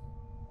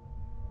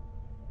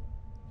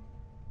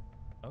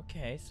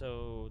 Okay,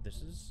 so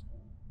this is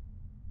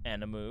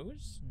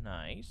Animus.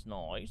 Nice,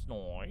 nice,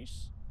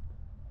 nice.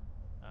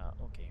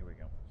 Okay, here we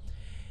go.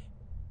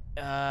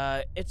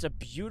 It's a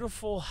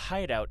beautiful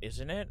hideout,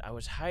 isn't it? I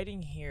was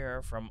hiding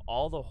here from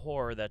all the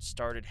horror that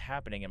started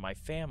happening in my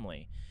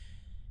family.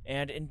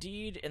 And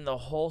indeed, in the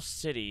whole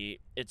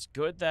city, it's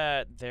good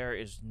that there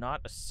is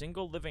not a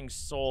single living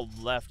soul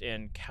left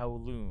in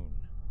Kowloon.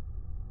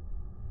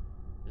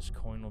 This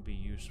coin will be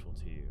useful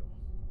to you.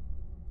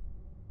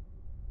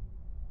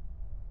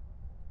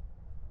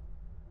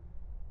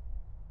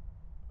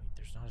 Wait,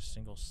 there's not a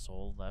single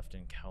soul left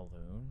in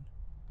Kowloon?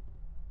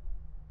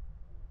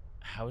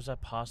 How is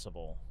that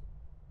possible?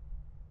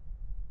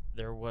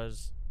 There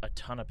was a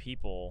ton of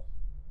people.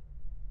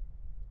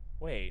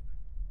 Wait.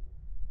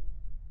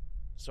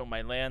 So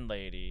my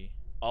landlady,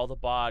 all the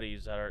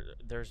bodies that are...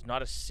 There's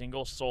not a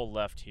single soul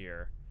left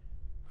here.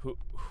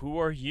 Who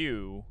are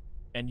you?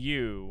 And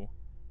you?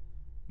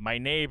 My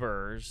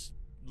neighbors,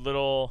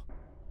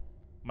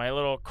 my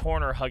little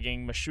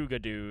corner-hugging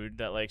Meshuggah dude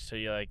that likes to,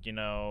 like, you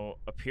know,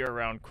 appear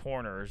around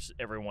corners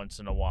every once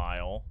in a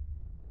while.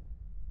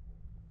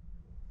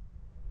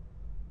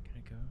 Can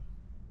I go?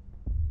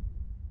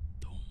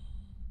 Dum.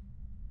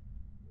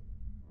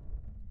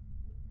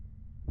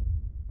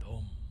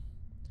 Dum.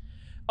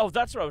 Oh,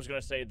 that's what I was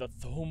gonna say. The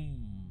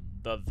thum.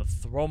 The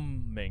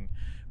thrumming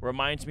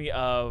reminds me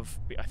of...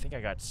 I think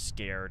I got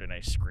scared and I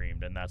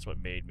screamed, and that's what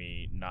made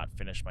me not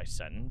finish my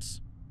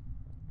sentence.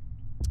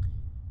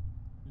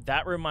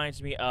 That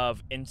reminds me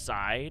of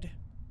Inside.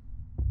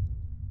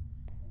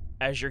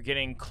 As you're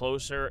getting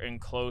closer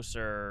and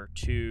closer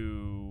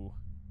to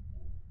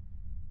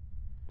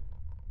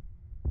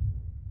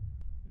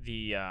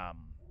the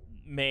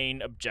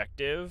main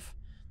objective,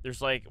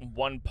 there's like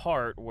one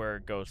part where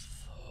it goes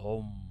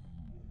thum.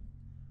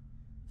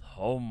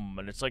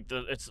 And it's like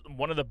it's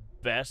one of the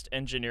best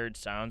engineered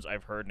sounds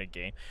I've heard in a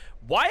game.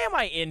 Why am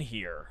I in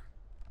here?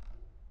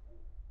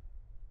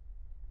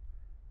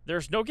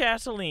 There's no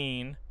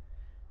gasoline.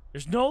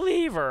 There's no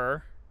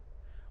lever.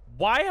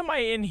 Why am I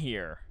in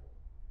here?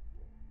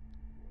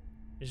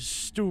 It's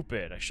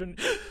stupid. I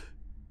shouldn't.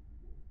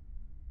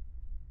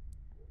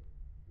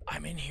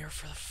 I'm in here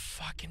for the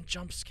fucking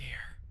jump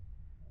scare.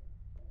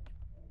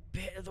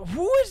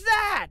 Who is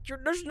that?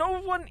 There's no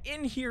one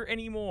in here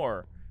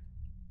anymore.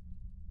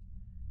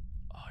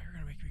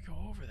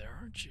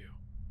 Aren't you?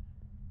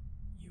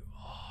 You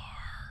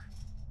are.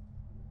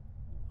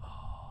 Oh.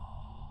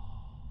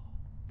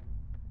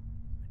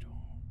 I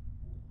don't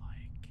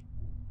like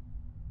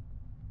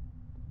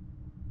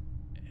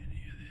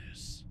any of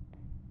this.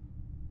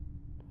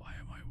 Why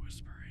am I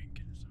whispering?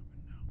 Get this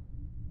open now.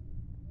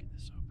 Get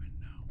this open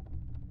now.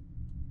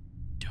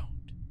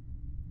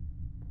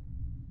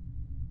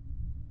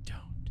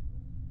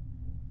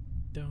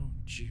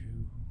 Don't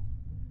you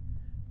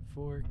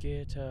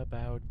forget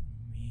about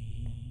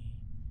me.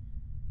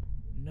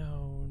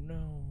 No,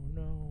 no,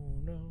 no,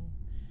 no.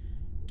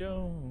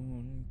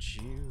 Don't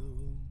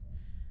you.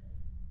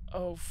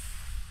 Oh,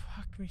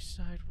 fuck me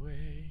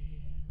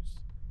sideways.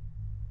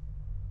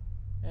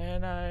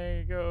 And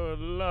I go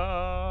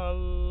la,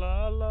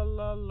 la, la,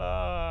 la,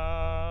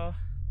 la.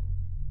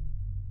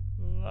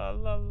 La,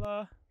 la,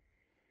 la.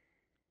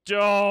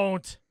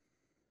 Don't!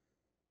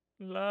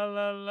 La,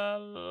 la, la,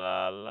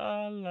 la,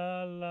 la,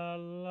 la, la,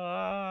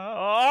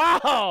 la.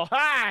 Oh,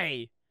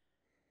 hi!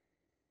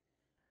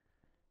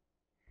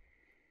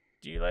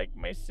 Do you like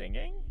my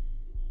singing?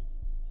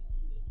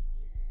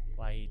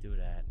 Why you do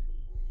that?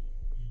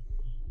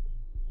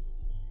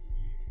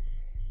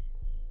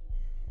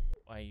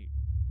 Why you...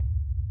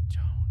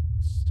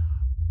 Don't stop.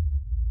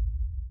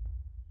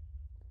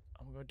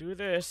 I'm gonna do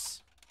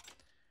this.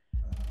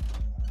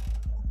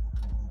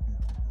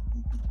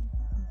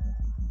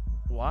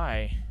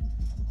 Why?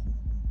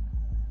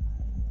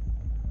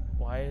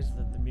 Why is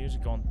the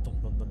music going?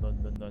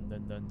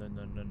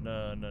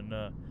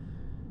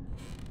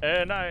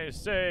 And I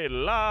say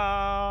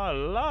la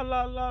la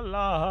la la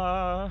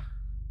la.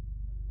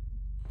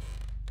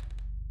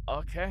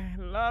 Okay,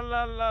 la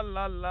la la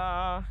la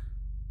la.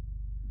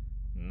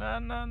 Na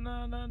na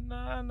na na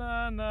na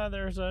na na.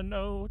 There's a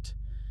note.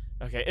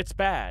 Okay, it's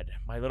bad.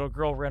 My little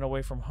girl ran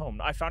away from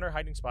home. I found her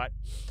hiding spot.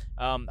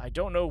 I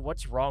don't know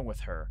what's wrong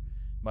with her.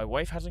 My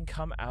wife hasn't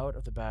come out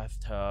of the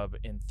bathtub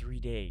in 3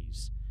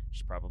 days.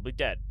 She's probably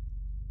dead.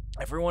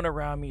 Everyone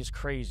around me is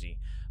crazy.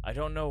 I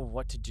don't know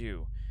what to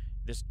do.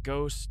 This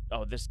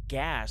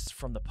gas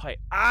from the pipe.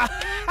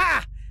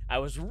 Ah! I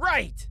was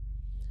right!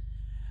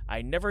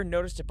 I never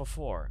noticed it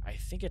before. I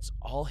think it's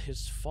all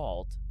his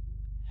fault.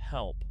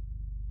 Help.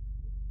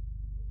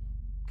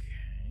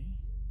 Okay.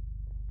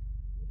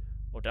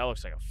 Oh, that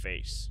looks like a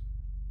face.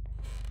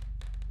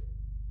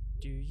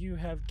 Do you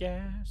have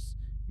gas?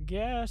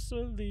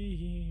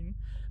 Gasoline?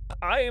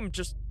 I am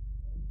just...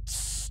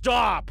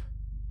 Stop!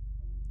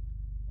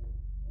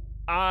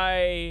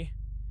 I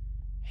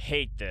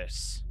hate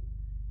this.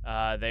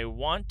 They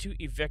want to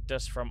evict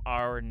us from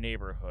our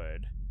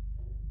neighborhood.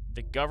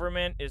 The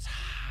government is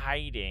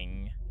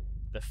hiding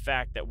the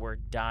fact that we're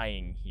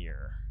dying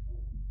here.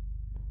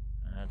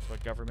 That's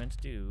what governments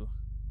do.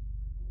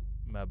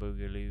 My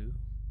boogaloo.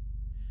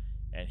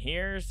 And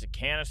here's the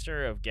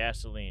canister of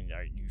gasoline.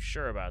 Are you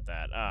sure about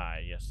that? Ah,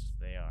 yes,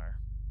 they are.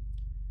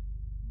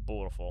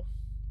 Beautiful.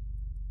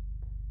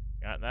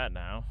 Got that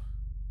now.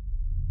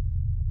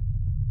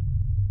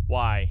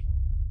 Why?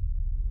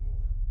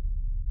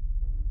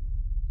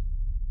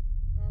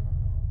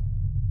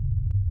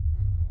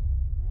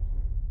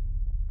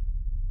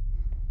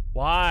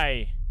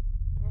 Why?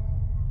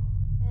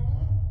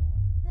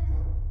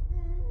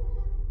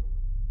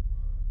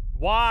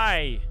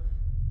 Why?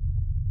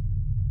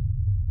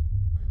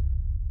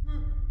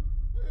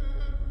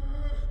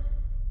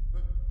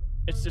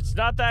 It's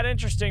not that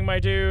interesting, my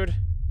dude.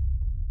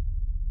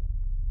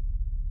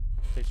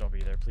 Please don't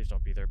be there. Please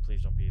don't be there.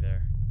 Please don't be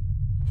there.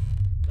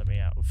 Let me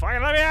out.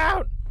 Fucking let me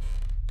out!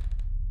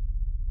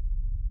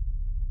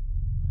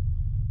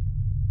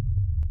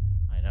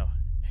 I know.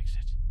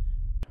 Exit.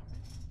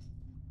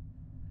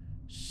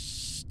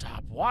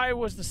 Stop. Why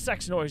was the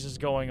sex noises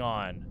going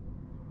on?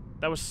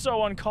 That was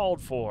so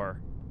uncalled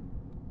for.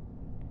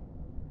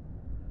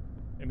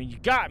 I mean, you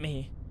got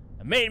me.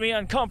 It made me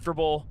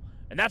uncomfortable.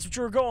 And that's what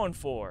you were going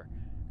for.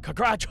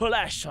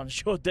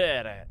 Congratulations, you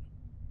did it.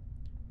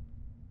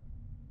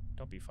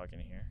 Don't be fucking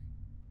here.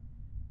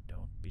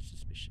 Don't be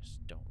suspicious.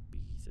 Don't be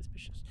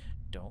suspicious.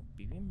 Don't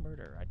be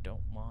murder. I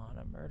don't want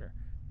to murder.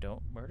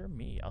 Don't murder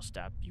me. I'll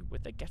stab you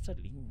with a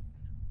gasoline.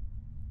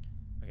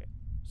 Okay.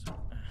 So,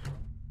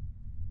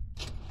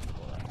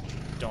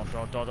 don't.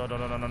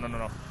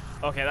 No.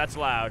 Okay, that's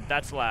loud.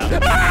 That's loud.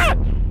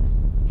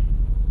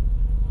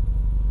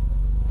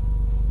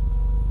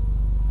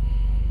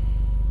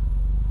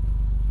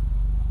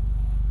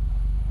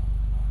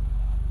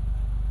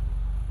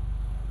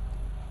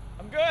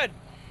 Good.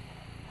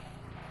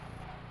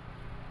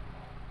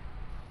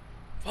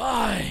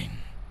 Fine.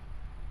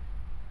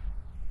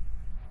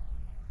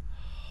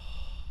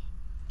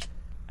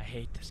 I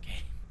hate this game.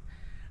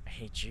 I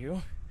hate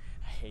you.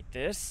 I hate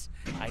this.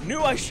 I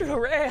knew I should have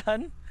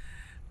ran.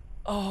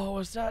 Oh,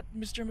 was that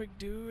Mr.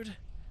 McDude?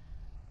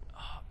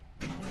 Oh,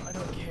 I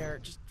don't care.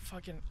 Just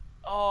fucking...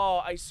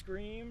 Oh, I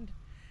screamed.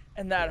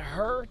 And that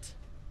hurt.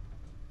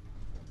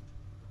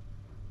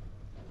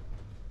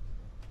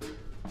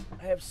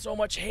 I have so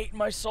much hate in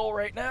my soul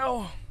right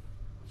now.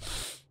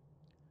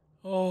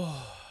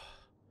 Oh.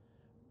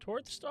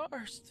 Toward the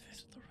stars.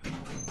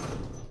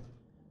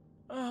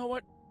 Oh,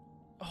 what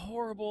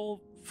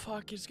horrible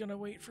fuck is gonna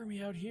wait for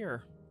me out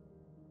here?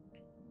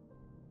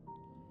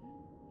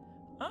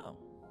 Oh.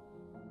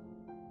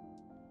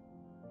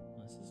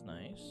 This is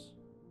nice.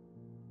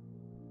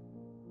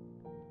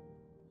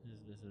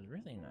 This is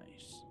really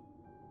nice.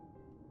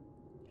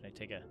 Can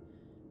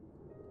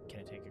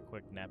I take a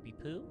quick nappy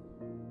poo?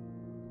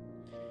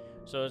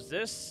 So is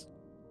this...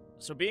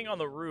 So being on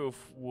the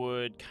roof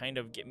would kind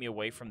of get me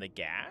away from the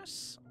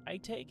gas, I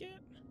take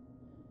it?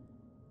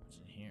 What's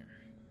in here?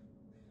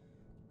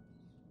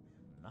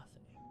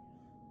 Nothing.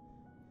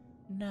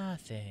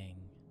 Nothing.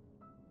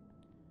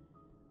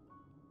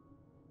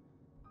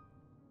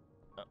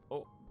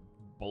 Oh,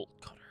 bolt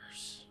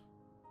cutters.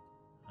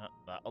 Oh,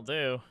 that'll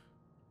do.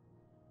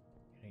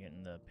 Can I get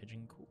in the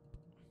pigeon coop?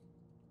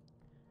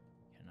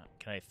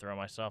 Can I throw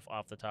myself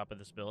off the top of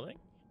this building?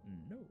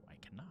 No, I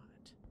cannot.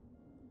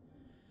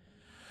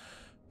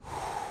 Good.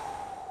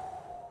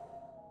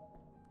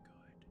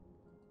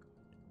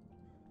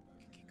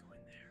 Go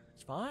in there.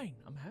 It's fine.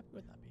 I'm happy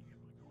with not being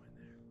able to go in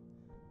there.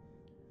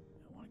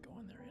 I want to go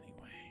in there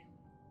anyway.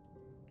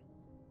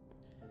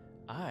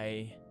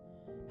 I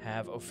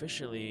have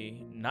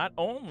officially not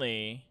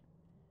only...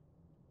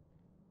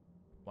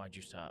 Why'd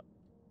you stop?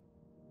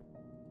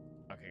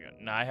 Okay,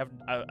 good. Now I have...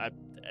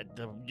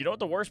 you know what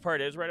the worst part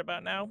is right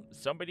about now?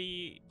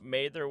 Somebody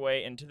made their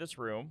way into this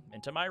room,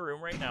 into my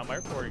room right now, my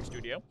recording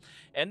studio,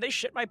 and they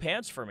shit my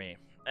pants for me.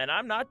 And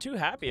I'm not too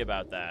happy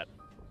about that.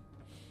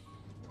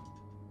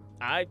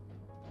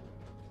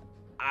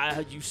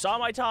 You saw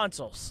my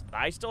tonsils.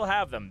 I still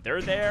have them.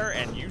 They're there,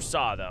 and you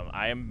saw them.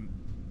 I am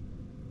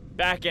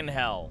back in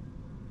hell.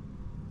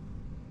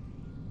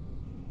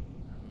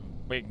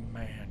 Big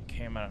man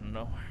came out of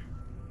nowhere.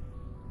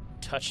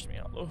 Touched me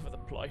all over the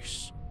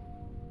place.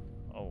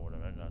 Oh, wait a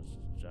minute.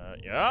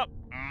 Yep.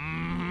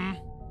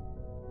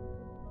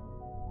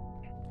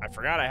 I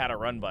forgot I had a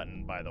run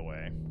button, by the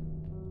way.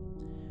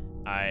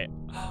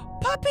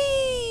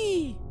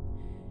 Puppy!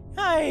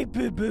 Hi,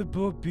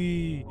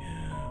 puppy.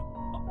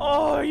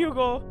 Oh, you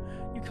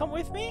come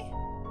with me?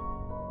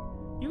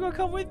 You gonna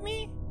come with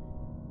me?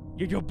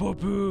 Your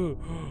puppy.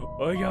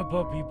 Oh, yeah,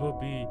 puppy.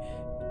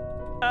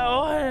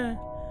 Oh,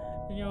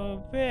 your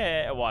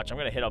pet. Watch, I'm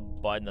gonna hit a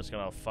button that's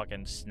gonna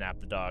fucking snap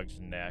the dog's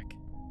neck.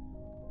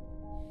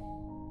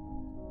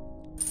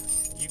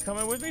 You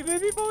coming with me,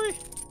 baby boy?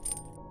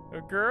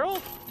 A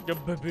girl? The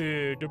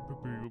puppy.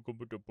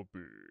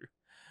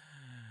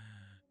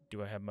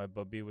 Do I have my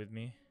puppy with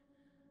me?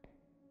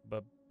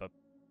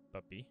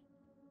 Puppy?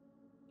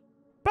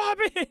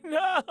 Puppy,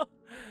 no!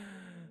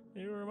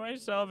 You were my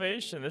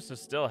salvation. This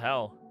is still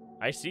hell.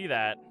 I see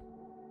that.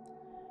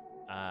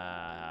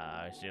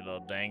 I see a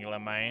little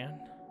dangling man.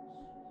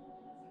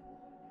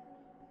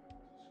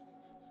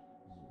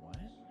 What?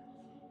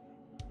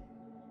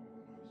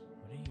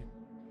 What are you...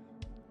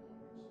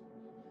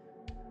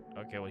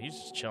 Okay, well, he's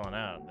just chilling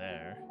out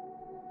there.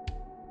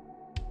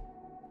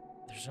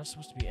 There's not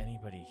supposed to be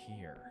anybody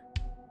here.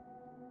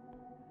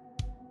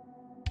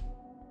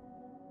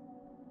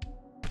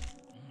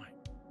 Oh my...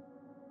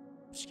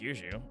 Excuse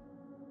you.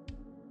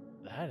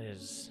 That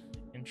is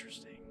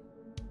interesting.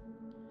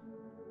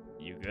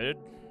 You good,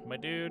 my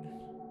dude? Okay,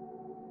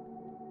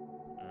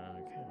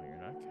 well,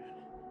 you're not good.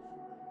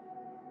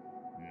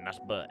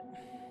 Not but.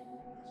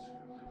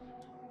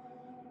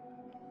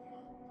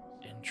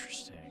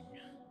 Interesting.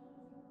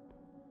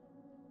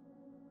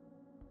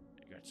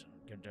 I got some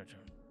good.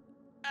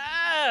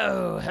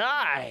 Oh,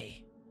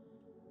 hi.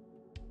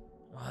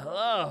 Oh,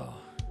 hello.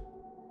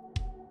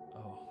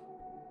 Oh,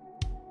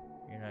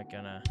 you're not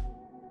gonna.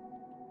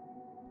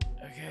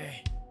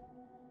 Okay.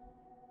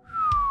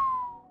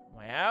 Am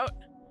I out?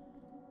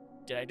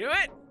 Did I do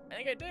it? I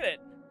think I did it.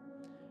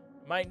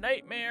 My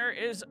nightmare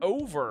is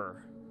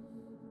over.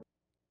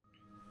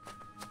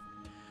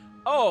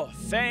 Oh,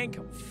 thank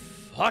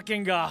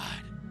fucking God.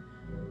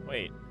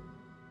 Wait.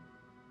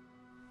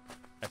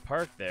 I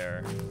parked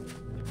there.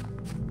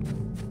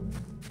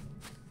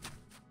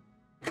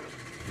 Okay,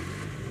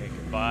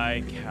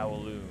 goodbye,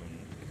 Kowloon.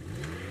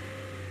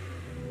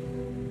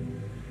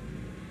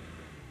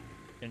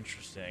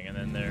 Interesting, and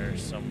then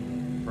there's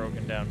some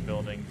broken down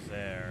buildings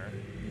there.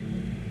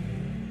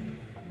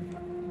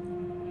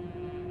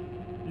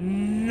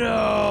 No!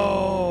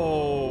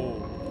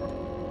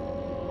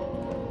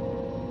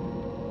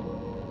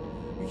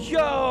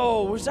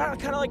 Yo, was that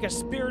kind of like a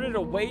Spirited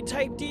Away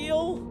type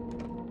deal?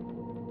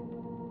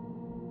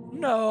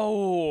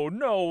 No,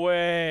 no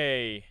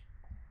way.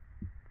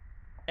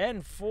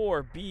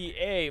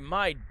 N4BA,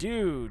 my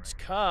dudes,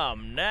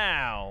 come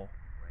now.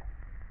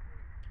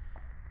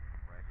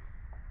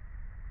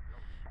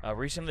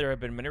 Recently, there have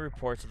been many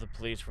reports of the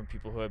police from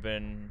people who have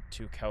been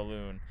to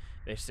Kowloon.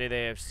 They say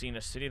they have seen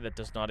a city that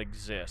does not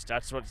exist.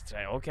 That's what it's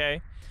saying.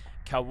 Okay.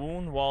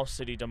 Kowloon Wall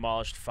City,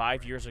 demolished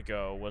 5 years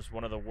ago, was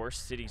one of the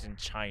worst cities in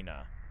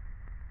China.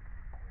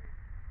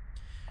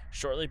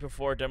 Shortly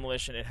before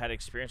demolition, it had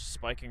experienced a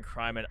spike in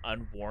crime and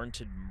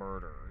unwarranted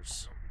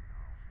murders.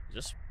 Is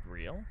this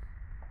real?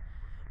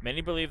 Many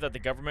believe that the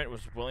government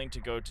was willing to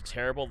go to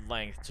terrible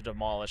lengths to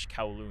demolish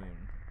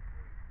Kowloon.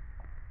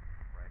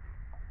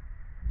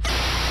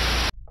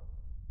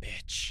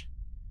 Bitch.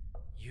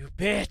 You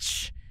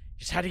bitch! You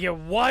just had to get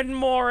one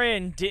more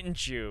in,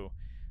 didn't you?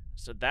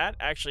 So that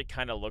actually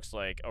kind of looks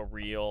like a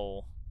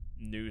real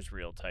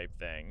newsreel type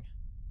thing.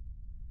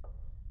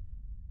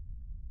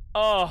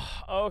 Oh,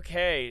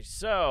 okay,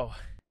 so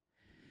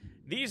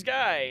these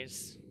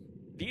guys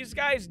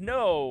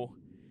know,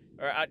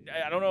 or I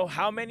don't know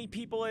how many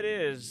people it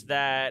is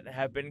that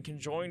have been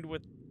conjoined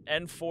with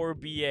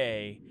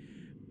N4BA,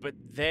 but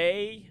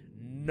they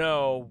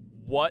know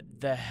what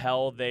the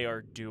hell they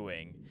are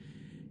doing.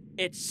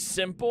 It's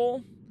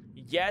simple.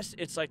 Yes,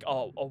 it's like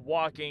a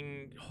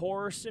walking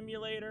horror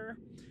simulator,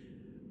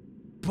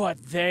 but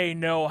they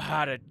know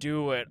how to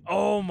do it.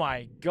 Oh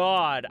my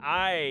God,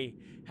 I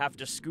have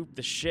to scoop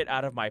the shit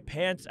out of my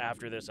pants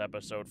after this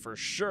episode for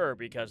sure,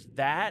 because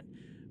that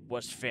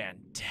was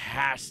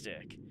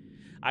fantastic.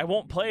 I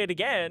won't play it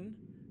again,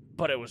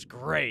 but it was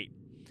great.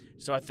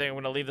 So I think I'm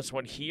going to leave this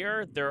one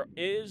here. There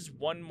is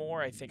one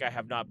more I think I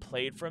have not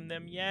played from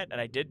them yet, and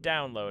I did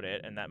download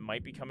it, and that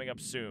might be coming up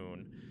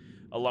soon.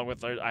 Along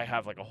with, I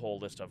have like a whole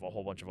list of a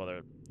whole bunch of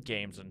other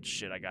games and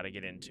shit I got to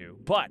get into.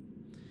 But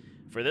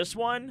for this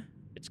one,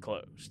 it's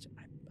closed.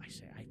 I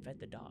say I fed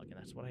the dog, and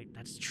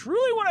that's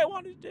truly what I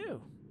wanted to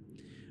do.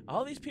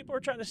 All these people are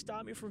trying to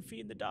stop me from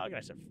feeding the dog, and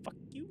I said, fuck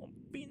you, I'm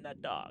feeding that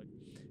dog.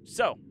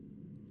 So,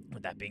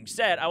 with that being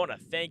said, I want to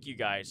thank you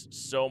guys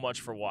so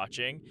much for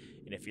watching,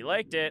 and if you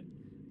liked it,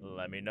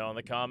 let me know in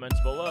the comments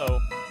below,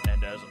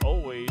 and as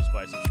always,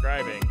 by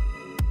subscribing,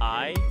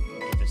 I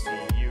get to see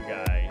you.